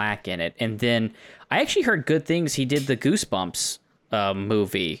Jack Black in it. And then I actually heard good things. He did the Goosebumps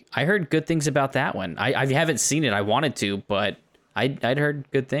movie. I heard good things about that one. I haven't seen it. I wanted to, but I'd heard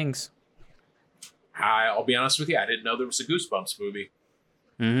good things. I'll be honest with you. I didn't know there was a Goosebumps movie.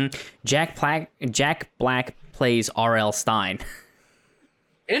 Mm-hmm. Jack Black plays R.L. Stein.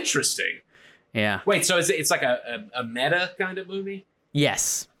 Interesting. Yeah. Wait, so it's like a meta kind of movie?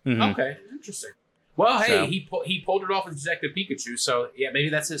 Yes. Mm-hmm. Okay, interesting. Well, hey, he pulled it off with Detective Pikachu, so yeah, maybe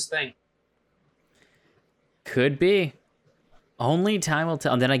that's his thing. Could be. Only time will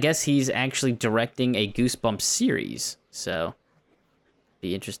tell. And then I guess he's actually directing a Goosebumps series, so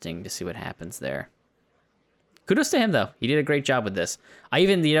be interesting to see what happens there. Kudos to him, though. He did a great job with this. I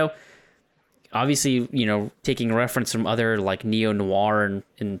even, obviously, taking reference from other, like, neo-noir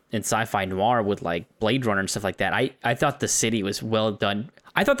and sci-fi noir with, like, Blade Runner and stuff like that, I thought the city was well done.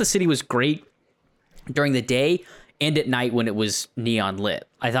 I thought the city was great during the day and at night when it was neon lit.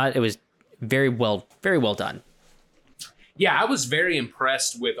 I thought it was very well done. Yeah, I was very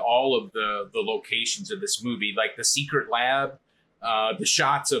impressed with all of the locations of this movie, like the secret lab, the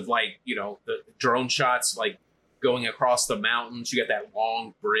shots of, like, the drone shots, like, going across the mountains. You got that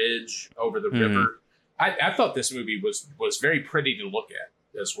long bridge over the river. I thought this movie was very pretty to look at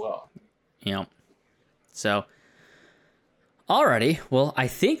as well. Yeah. So, alrighty. Well, I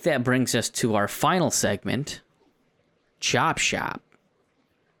think that brings us to our final segment, Chop Shop.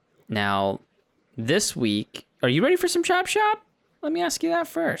 Now, this week, are you ready for some Chop Shop? Let me ask you that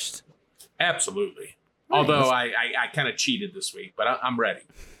first. Absolutely. Right. Although I kind of cheated this week, but I'm ready.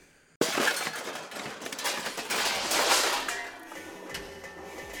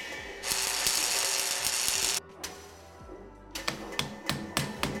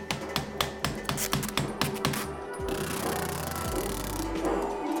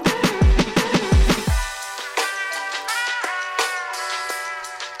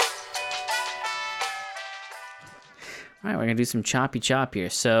 All right, we're gonna do some choppy chop here.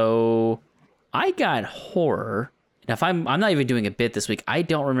 So I got horror. Now, if I'm not even doing a bit this week, I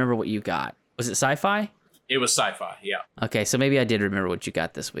don't remember what you got. Was it sci-fi? It was sci-fi, yeah. Okay, so maybe I did remember what you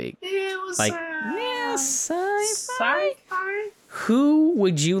got this week. It was sci-fi. Who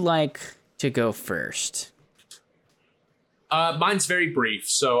would you like to go first? Mine's very brief,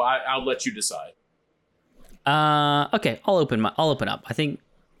 so I'll let you decide. Okay, I'll open up. I think,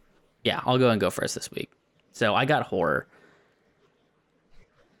 yeah, I'll go and go first this week. So I got horror.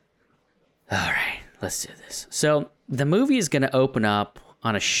 All right, let's do this. So the movie is going to open up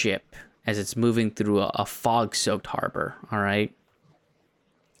on a ship as it's moving through a fog-soaked harbor. All right.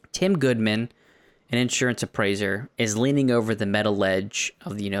 Tim Goodman, an insurance appraiser, is leaning over the metal ledge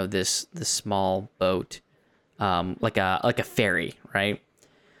of this small boat, like a ferry, right?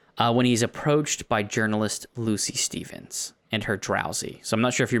 When he's approached by journalist Lucy Stevens and her Drowsy. So I'm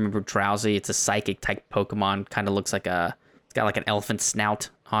not sure if you remember Drowsy. It's a psychic type Pokemon. Kind of looks like it's got like an elephant snout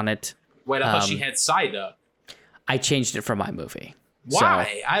on it. Wait, I thought she had Psyduck. I changed it for my movie. Why? So,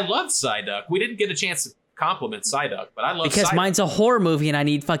 I love Psyduck. We didn't get a chance to compliment Psyduck, but I love because Psyduck. Mine's a horror movie and I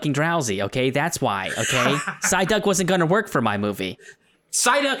need fucking Drowsy, okay? That's why, okay? Psyduck wasn't going to work for my movie.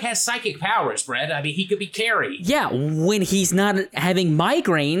 Psyduck has psychic powers, Brett. I mean, he could be Carrie. Yeah, when he's not having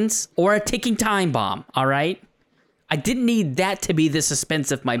migraines or a ticking time bomb, all right? I didn't need that to be the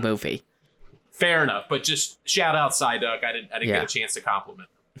suspense of my movie. Fair enough, but just shout out Psyduck. I didn't get a chance to compliment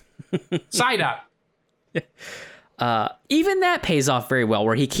him. Psyduck. Even that pays off very well,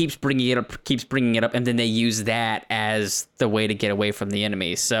 where he keeps bringing it up, and then they use that as the way to get away from the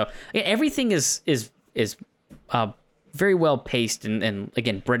enemies. So everything is very well paced and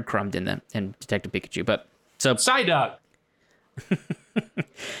again breadcrumbed in Detective Pikachu. But so Psyduck.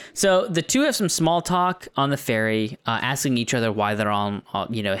 So the two have some small talk on the ferry, asking each other why they're on,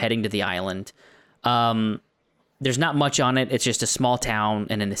 heading to the island. There's not much on it. It's just a small town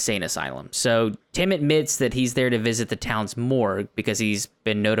and an insane asylum. So Tim admits that he's there to visit the town's morgue because he's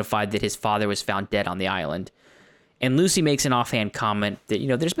been notified that his father was found dead on the island. And Lucy makes an offhand comment that,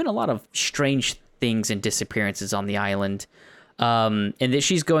 there's been a lot of strange things and disappearances on the island. And that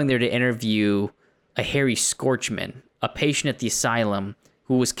she's going there to interview a Harry Scorchman, a patient at the asylum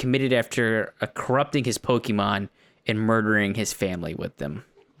who was committed after corrupting his Pokemon and murdering his family with them.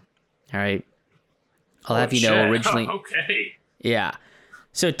 All right. I'll have you know, originally. Okay. Yeah.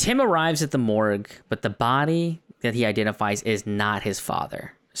 So Tim arrives at the morgue, but the body that he identifies is not his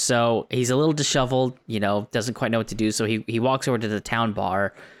father. So he's a little disheveled, doesn't quite know what to do. So he walks over to the town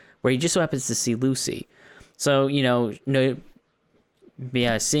bar where he just so happens to see Lucy. So, seeing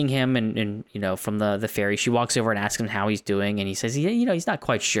him and from the ferry, she walks over and asks him how he's doing. And he says, he's not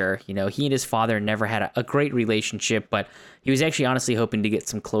quite sure. He and his father never had a great relationship, but he was actually honestly hoping to get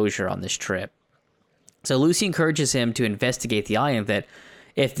some closure on this trip. So Lucy encourages him to investigate the island, that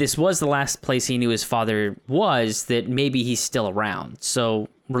if this was the last place he knew his father was, that maybe he's still around. So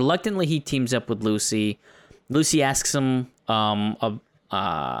reluctantly, he teams up with Lucy. Lucy asks him about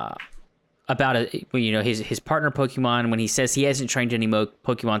his partner Pokemon. When he says he hasn't trained any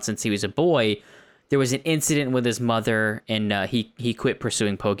Pokemon since he was a boy, there was an incident with his mother, and he quit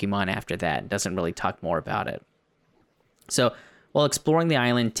pursuing Pokemon after that. Doesn't really talk more about it. So while exploring the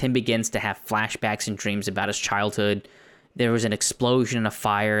island, Tim begins to have flashbacks and dreams about his childhood. There was an explosion and a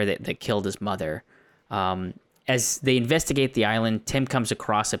fire that killed his mother. As they investigate the island, Tim comes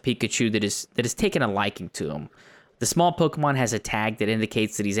across a Pikachu that has taken a liking to him. The small Pokemon has a tag that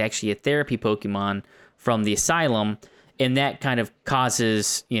indicates that he's actually a therapy Pokemon from the asylum, and that kind of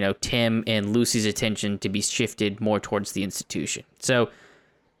causes, Tim and Lucy's attention to be shifted more towards the institution. So,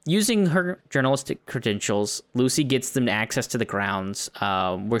 using her journalistic credentials, Lucy gets them access to the grounds,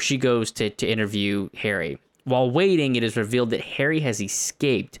 where she goes to interview Harry. While waiting, it is revealed that Harry has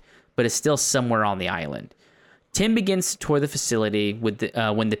escaped, but is still somewhere on the island. Tim begins to tour the facility when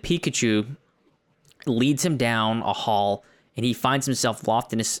the Pikachu leads him down a hall, and he finds himself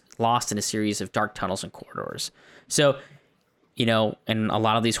lost in a series of dark tunnels and corridors. So, in a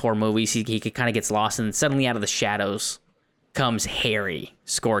lot of these horror movies, he kind of gets lost, and then suddenly out of the shadows comes Harry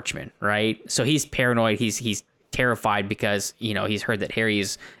Scorchman, right? So he's paranoid. He's terrified because, he's heard that Harry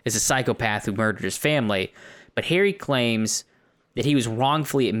is a psychopath who murdered his family. But Harry claims that he was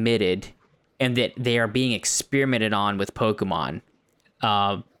wrongfully admitted and that they are being experimented on with Pokemon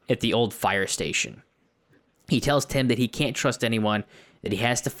at the old fire station. He tells Tim that he can't trust anyone, that he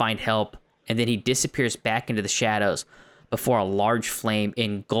has to find help, and then he disappears back into the shadows before a large flame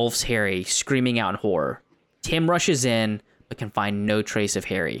engulfs Harry, screaming out in horror. Tim rushes in, but can find no trace of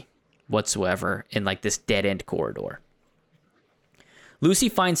Harry whatsoever in this dead-end corridor. Lucy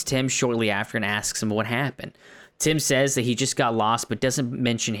finds Tim shortly after and asks him what happened. Tim says that he just got lost, but doesn't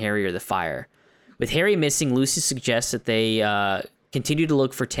mention Harry or the fire. With Harry missing, Lucy suggests that they continue to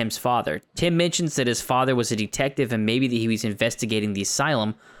look for Tim's father. Tim mentions that his father was a detective and maybe that he was investigating the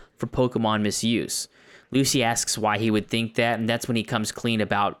asylum for Pokemon misuse. Lucy asks why he would think that, and that's when he comes clean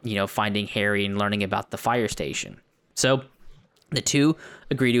about, finding Harry and learning about the fire station. So the two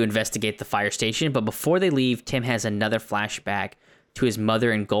agree to investigate the fire station, but before they leave, Tim has another flashback to his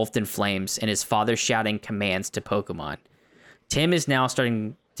mother engulfed in flames and his father shouting commands to Pokemon. Tim is now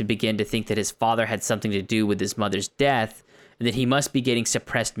starting to begin to think that his father had something to do with his mother's death and that he must be getting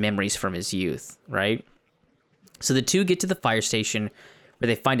suppressed memories from his youth, right? So the two get to the fire station where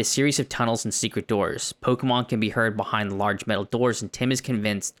they find a series of tunnels and secret doors. Pokemon can be heard behind the large metal doors, and Tim is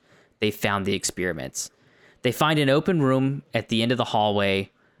convinced they found the experiments. They find an open room at the end of the hallway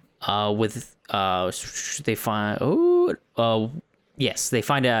they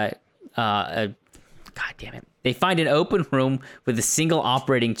find an open room with a single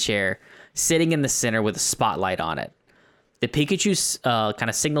operating chair sitting in the center with a spotlight on it. The Pikachu kind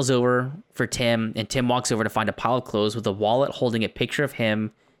of signals over for Tim, and Tim walks over to find a pile of clothes with a wallet holding a picture of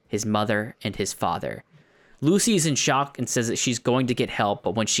him, his mother, and his father. Lucy is in shock and says that she's going to get help,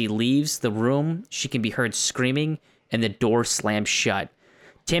 but when she leaves the room, she can be heard screaming and the door slams shut.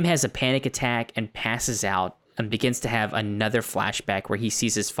 Tim has a panic attack and passes out and begins to have another flashback where he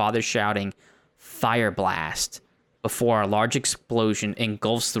sees his father shouting, "Fire blast," before a large explosion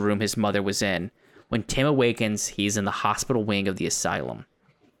engulfs the room his mother was in. When Tim awakens, he's in the hospital wing of the asylum.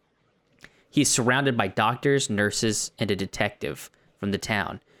 He's surrounded by doctors, nurses, and a detective from the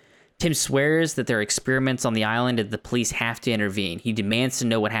town. Tim swears that there are experiments on the island and the police have to intervene. He demands to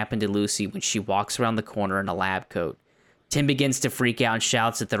know what happened to Lucy when she walks around the corner in a lab coat. Tim begins to freak out and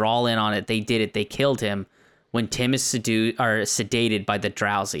shouts that they're all in on it. They did it. They killed him. When Tim is sedated by the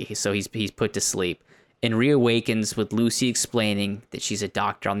drowsy, so he's put to sleep, and reawakens with Lucy explaining that she's a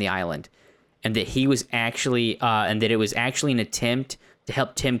doctor on the island, and that it was actually an attempt to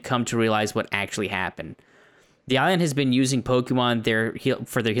help Tim come to realize what actually happened. The island has been using Pokemon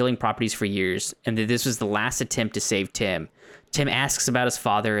for their healing properties for years, and that this was the last attempt to save Tim. Tim asks about his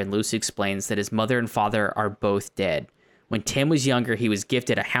father, and Lucy explains that his mother and father are both dead. When Tim was younger, he was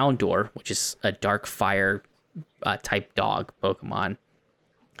gifted a Houndour, which is a dark fire type dog Pokemon.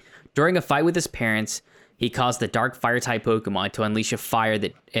 During a fight with his parents, he caused the dark fire type Pokemon to unleash a fire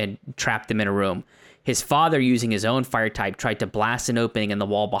that and trapped them in a room. His father, using his own fire type, tried to blast an opening in the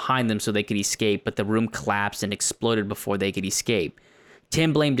wall behind them so they could escape, but the room collapsed and exploded before they could escape.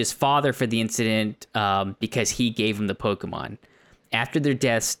 Tim blamed his father for the incident because he gave him the Pokemon. After their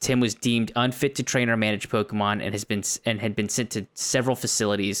deaths, Tim was deemed unfit to train or manage Pokemon and had been sent to several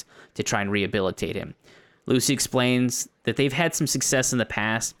facilities to try and rehabilitate him. Lucy explains that they've had some success in the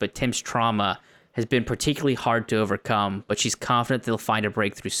past, but Tim's trauma has been particularly hard to overcome, but she's confident they'll find a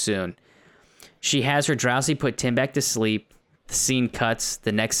breakthrough soon. She has her drowsy put Tim back to sleep. The scene cuts.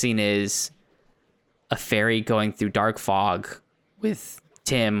 The next scene is a ferry going through dark fog with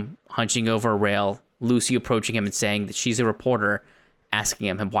Tim hunching over a rail, Lucy approaching him and saying that she's a reporter, asking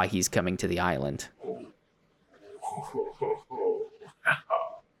him why he's coming to the island.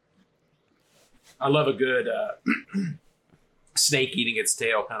 I love a good snake eating its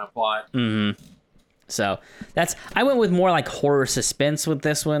tail kind of plot. Mm-hmm. So I went with more like horror suspense with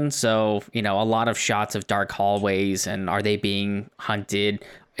this one. So, a lot of shots of dark hallways and are they being hunted?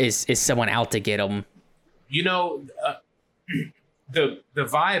 Is someone out to get them? The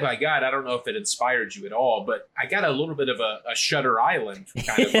vibe I got, I don't know if it inspired you at all, but I got a little bit of a Shutter Island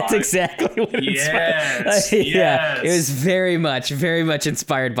kind of vibe. It's exactly what it yes, Yeah, it was very much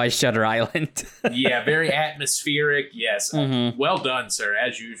inspired by Shutter Island. Yeah, very atmospheric. Yes. Mm-hmm. Well done, sir,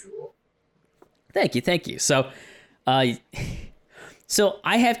 as usual. Thank you. So I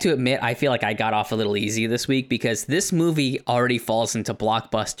have to admit, I feel like I got off a little easy this week because this movie already falls into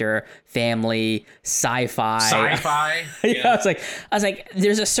blockbuster, family, sci-fi. Sci-fi? Yeah. I was like,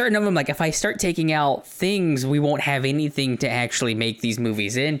 there's a certain number. I'm like, if I start taking out things, we won't have anything to actually make these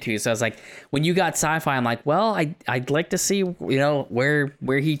movies into. So I was like, when you got sci-fi, I'm like, well, I'd like to see,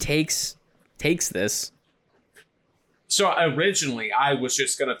 where he takes this. So originally, I was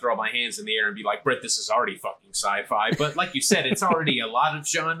just going to throw my hands in the air and be like, Brett, this is already fucking sci-fi. But like you said, it's already a lot of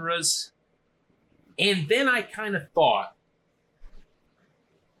genres. And then I kind of thought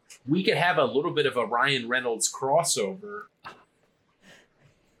we could have a little bit of a Ryan Reynolds crossover.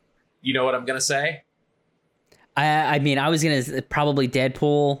 You know what I'm going to say? I mean, I was going to probably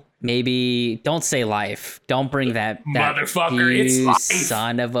Deadpool. Maybe don't say Life. Don't bring that motherfucker. It's Life.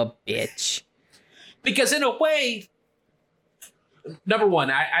 Son of a bitch. Because in a way, number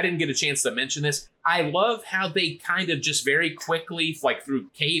one, I didn't get a chance to mention this. I love how they kind of just very quickly, like through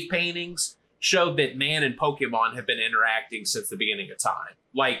cave paintings, showed that man and Pokemon have been interacting since the beginning of time.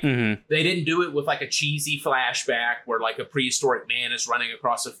 Like, they didn't do it with like a cheesy flashback where like a prehistoric man is running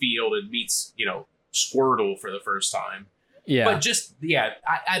across a field and meets, Squirtle for the first time. Yeah. But just,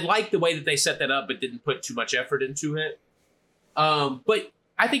 I like the way that they set that up, but didn't put too much effort into it. But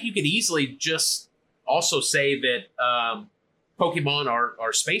I think you could easily just also say that Pokemon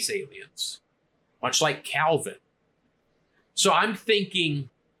are space aliens, much like Calvin. So I'm thinking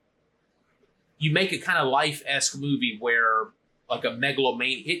you make a kind of Life-esque movie where like a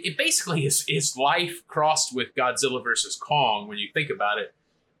megalomaniac, it basically is life crossed with Godzilla versus Kong when you think about it.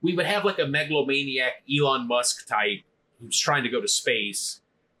 We would have like a megalomaniac Elon Musk type who's trying to go to space,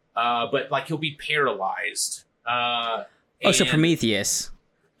 but like he'll be paralyzed. So Prometheus.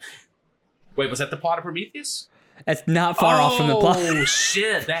 Wait, was that the plot of Prometheus? That's not far off from the plot. Oh,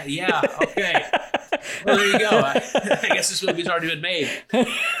 shit. Okay. Well, there you go. I guess this movie's already been made.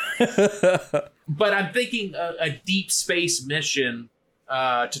 But I'm thinking a deep space mission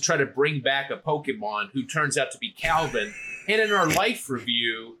to try to bring back a Pokemon who turns out to be Calvin. And in our life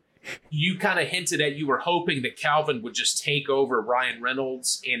review, you kind of hinted at you were hoping that Calvin would just take over Ryan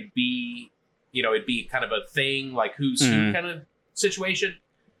Reynolds and be, it'd be kind of a thing, like who's who kind of situation.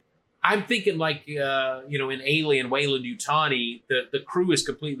 I'm thinking like, in Alien, Weyland-Yutani, the crew is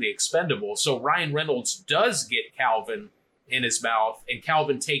completely expendable. So Ryan Reynolds does get Calvin in his mouth and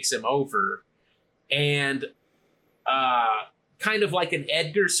Calvin takes him over. And kind of like an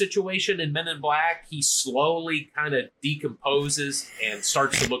Edgar situation in Men in Black, he slowly kind of decomposes and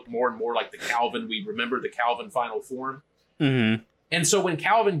starts to look more and more like the Calvin we remember, the Calvin final form. And so when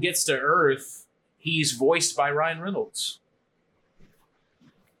Calvin gets to Earth, he's voiced by Ryan Reynolds.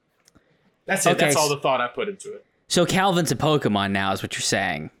 That's it. Okay. That's all the thought I put into it. So Calvin's a Pokemon now, is what you're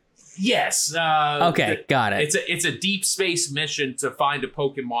saying? Yes. Okay, got it. It's a deep space mission to find a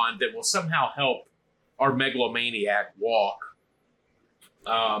Pokemon that will somehow help our megalomaniac walk.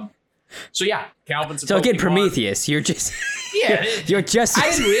 So yeah, Calvin's a Pokemon. So again, Prometheus, you're just you're just. I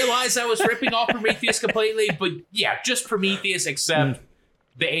didn't realize I was ripping off Prometheus completely, but yeah, just Prometheus, except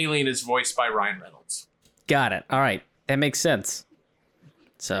the alien is voiced by Ryan Reynolds. Got it. All right, that makes sense.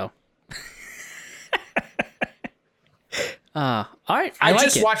 So. All right. I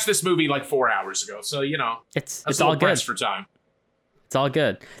just watched this movie like 4 hours ago, so it's all good for time. It's all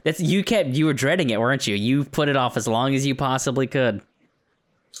good. You were dreading it, weren't you? You put it off as long as you possibly could.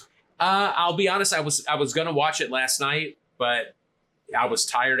 I'll be honest. I was gonna watch it last night, but I was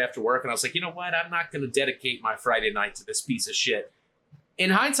tired after work, and I was like, you know what? I'm not gonna dedicate my Friday night to this piece of shit. In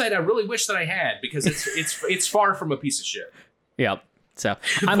hindsight, I really wish that I had, because it's far from a piece of shit. Yep. So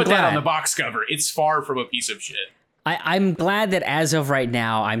I'm glad that on the box cover. It's far from a piece of shit. I'm glad that as of right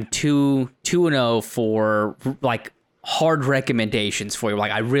now, I'm 2-0 for like hard recommendations for you.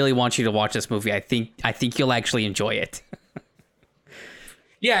 Like, I really want you to watch this movie. I think you'll actually enjoy it.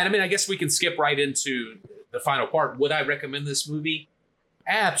 Yeah, and I mean, I guess we can skip right into the final part. Would I recommend this movie?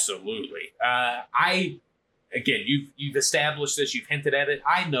 Absolutely. Again, you've established this. You've hinted at it.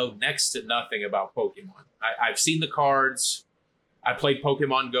 I know next to nothing about Pokemon. I've seen the cards. I played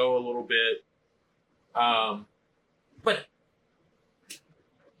Pokemon Go a little bit. But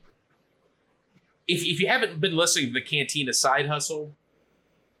if you haven't been listening to the Cantina Side Hustle,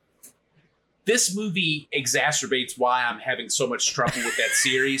 this movie exacerbates why I'm having so much trouble with that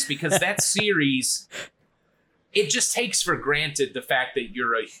series, because that series, it just takes for granted the fact that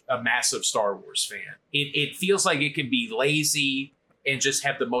you're a massive Star Wars fan. It feels like it can be lazy and just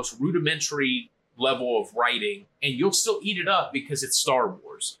have the most rudimentary level of writing, and you'll still eat it up because it's Star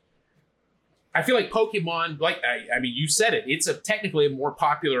Wars. I feel like Pokemon, I mean, you said it, it's technically a more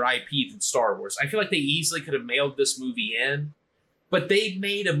popular IP than Star Wars. I feel like they easily could have mailed this movie in, but they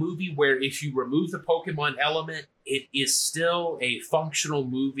made a movie where if you remove the Pokemon element, it is still a functional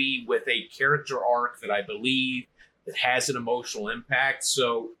movie with a character arc that I believe that has an emotional impact.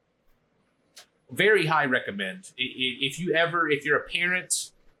 So very high recommend. If you're a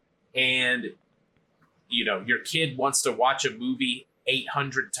parent and your kid wants to watch a movie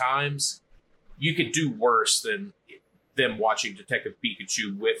 800 times, you could do worse than them watching Detective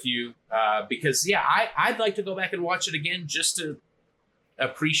Pikachu with you. Because I'd like to go back and watch it again just to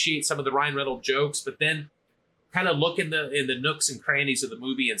appreciate some of the Ryan Reynolds jokes, but then kind of look in the nooks and crannies of the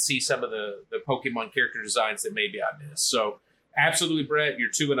movie and see some of the Pokemon character designs that maybe I missed. So absolutely, Brett, you're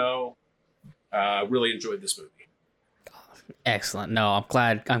 2-0. Really enjoyed this movie. Excellent. No,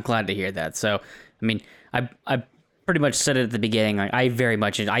 I'm glad to hear that. So, I mean, pretty much said it at the beginning. Like, I very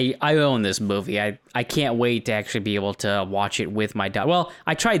much I own this movie. I can't wait to actually be able to watch it with my daughter. Well,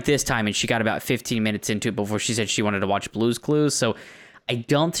 I tried this time and she got about 15 minutes into it before she said she wanted to watch Blue's Clues. So I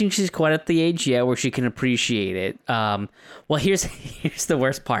don't think she's quite at the age yet where she can appreciate it. Well, here's the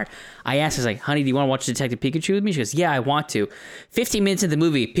worst part. I asked her, like, honey, do you want to watch Detective Pikachu with me? She goes, yeah, I want to. 15 minutes into the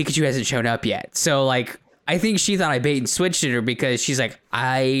movie, Pikachu hasn't shown up yet. So, like, I think she thought I bait and switched her because she's like,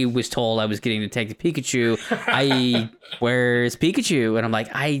 I was told I was getting Detective Pikachu. Where's Pikachu? And I'm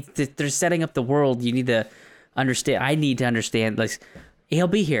like, they're setting up the world. You need to understand. I need to understand. Like, he'll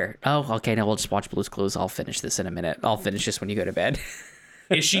be here. Oh, okay. Now we'll just watch Blue's Clues. I'll finish this in a minute. I'll finish this when you go to bed.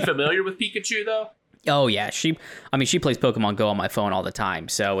 Is she familiar with Pikachu though? Oh yeah. She plays Pokemon Go on my phone all the time.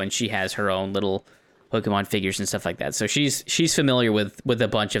 So, and she has her own little Pokemon figures and stuff like that. So she's familiar with a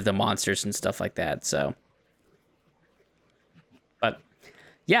bunch of the monsters and stuff like that. So. But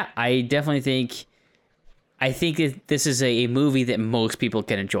yeah, I definitely think that this is a movie that most people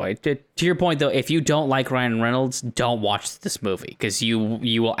can enjoy. To your point, though, if you don't like Ryan Reynolds, don't watch this movie because you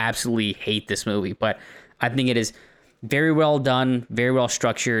will absolutely hate this movie. But I think it is very well done, very well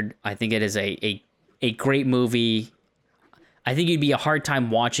structured. I think it is a great movie. I think you'd be a hard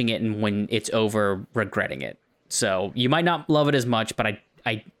time watching it and when it's over regretting it. So you might not love it as much, but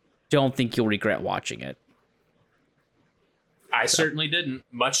I don't think you'll regret watching it. I certainly didn't,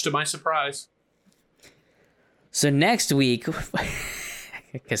 much to my surprise. So next week,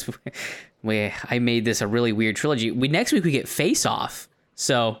 because I made this a really weird trilogy. Next week we get Face Off.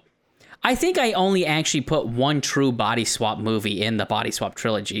 So I think I only actually put one true body swap movie in the body swap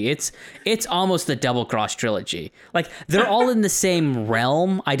trilogy. It's almost the Double Cross trilogy. Like, they're all in the same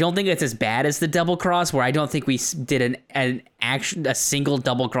realm. I don't think it's as bad as the Double Cross, where I don't think we did a single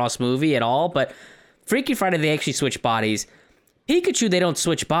Double Cross movie at all. But Freaky Friday, they actually switch bodies. Pikachu, they don't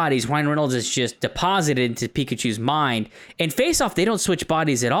switch bodies. Ryan Reynolds is just deposited into Pikachu's mind. And Face Off, they don't switch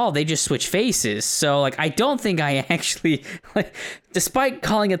bodies at all. They just switch faces. So, like, I don't think I actually, like, despite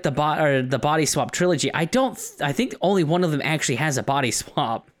calling it the body swap trilogy, I think only one of them actually has a body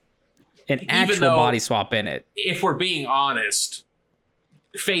swap, an actual body swap in it. If we're being honest,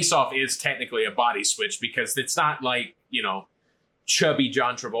 Face Off is technically a body switch because it's not like, chubby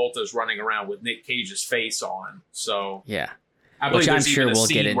John Travolta's running around with Nick Cage's face on. So yeah. I believe there's even a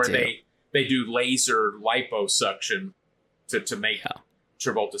scene where they do laser liposuction to make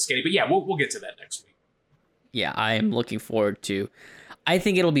Travolta skinny. But yeah, we'll get to that next week. Yeah, I am looking forward to. I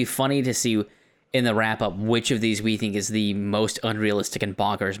think it'll be funny to see in the wrap up which of these we think is the most unrealistic and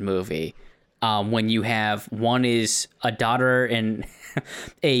bonkers movie. When you have one is a daughter and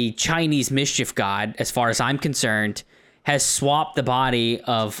a Chinese mischief god, as far as I'm concerned, has swapped the body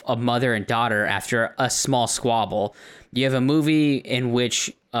of a mother and daughter after a small squabble. You have a movie in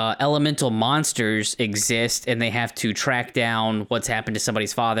which elemental monsters exist and they have to track down what's happened to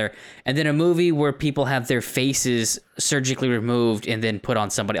somebody's father. And then a movie where people have their faces surgically removed and then put on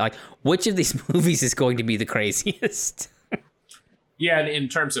somebody. Like, which of these movies is going to be the craziest? Yeah, and in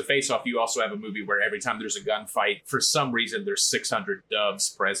terms of Face Off, you also have a movie where every time there's a gunfight, for some reason, there's 600 doves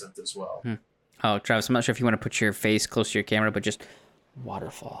present as well. Oh, Travis, I'm not sure if you want to put your face close to your camera, but just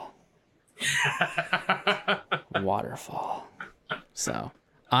waterfall. Waterfall. So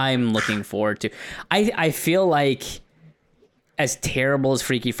I'm looking forward to. I feel like, as terrible as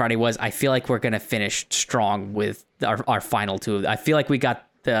Freaky Friday was, I feel like we're gonna finish strong with our final two. I feel like we got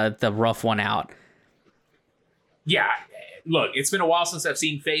the rough one out. Yeah, look, it's been a while since I've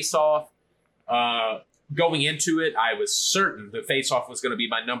seen Face Off. Going into it, I was certain that Face Off was going to be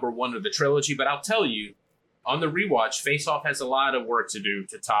my number one of the trilogy, but I'll tell you, on the rewatch, Face Off has a lot of work to do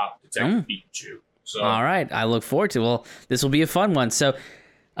to top Detective Pikachu. So, all right, I look forward to it. Well, this will be a fun one. So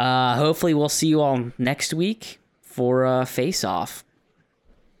hopefully we'll see you all next week for Face Off.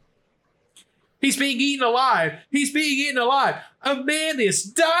 He's being eaten alive. He's being eaten alive. A man is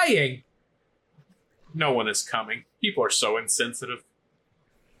dying. No one is coming. People are so insensitive.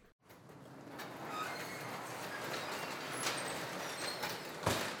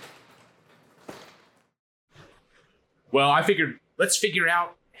 Well, I figured let's figure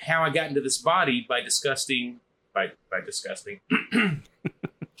out how I got into this body by disgusting. Pika,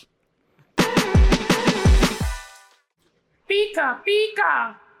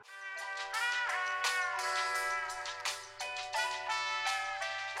 Pika.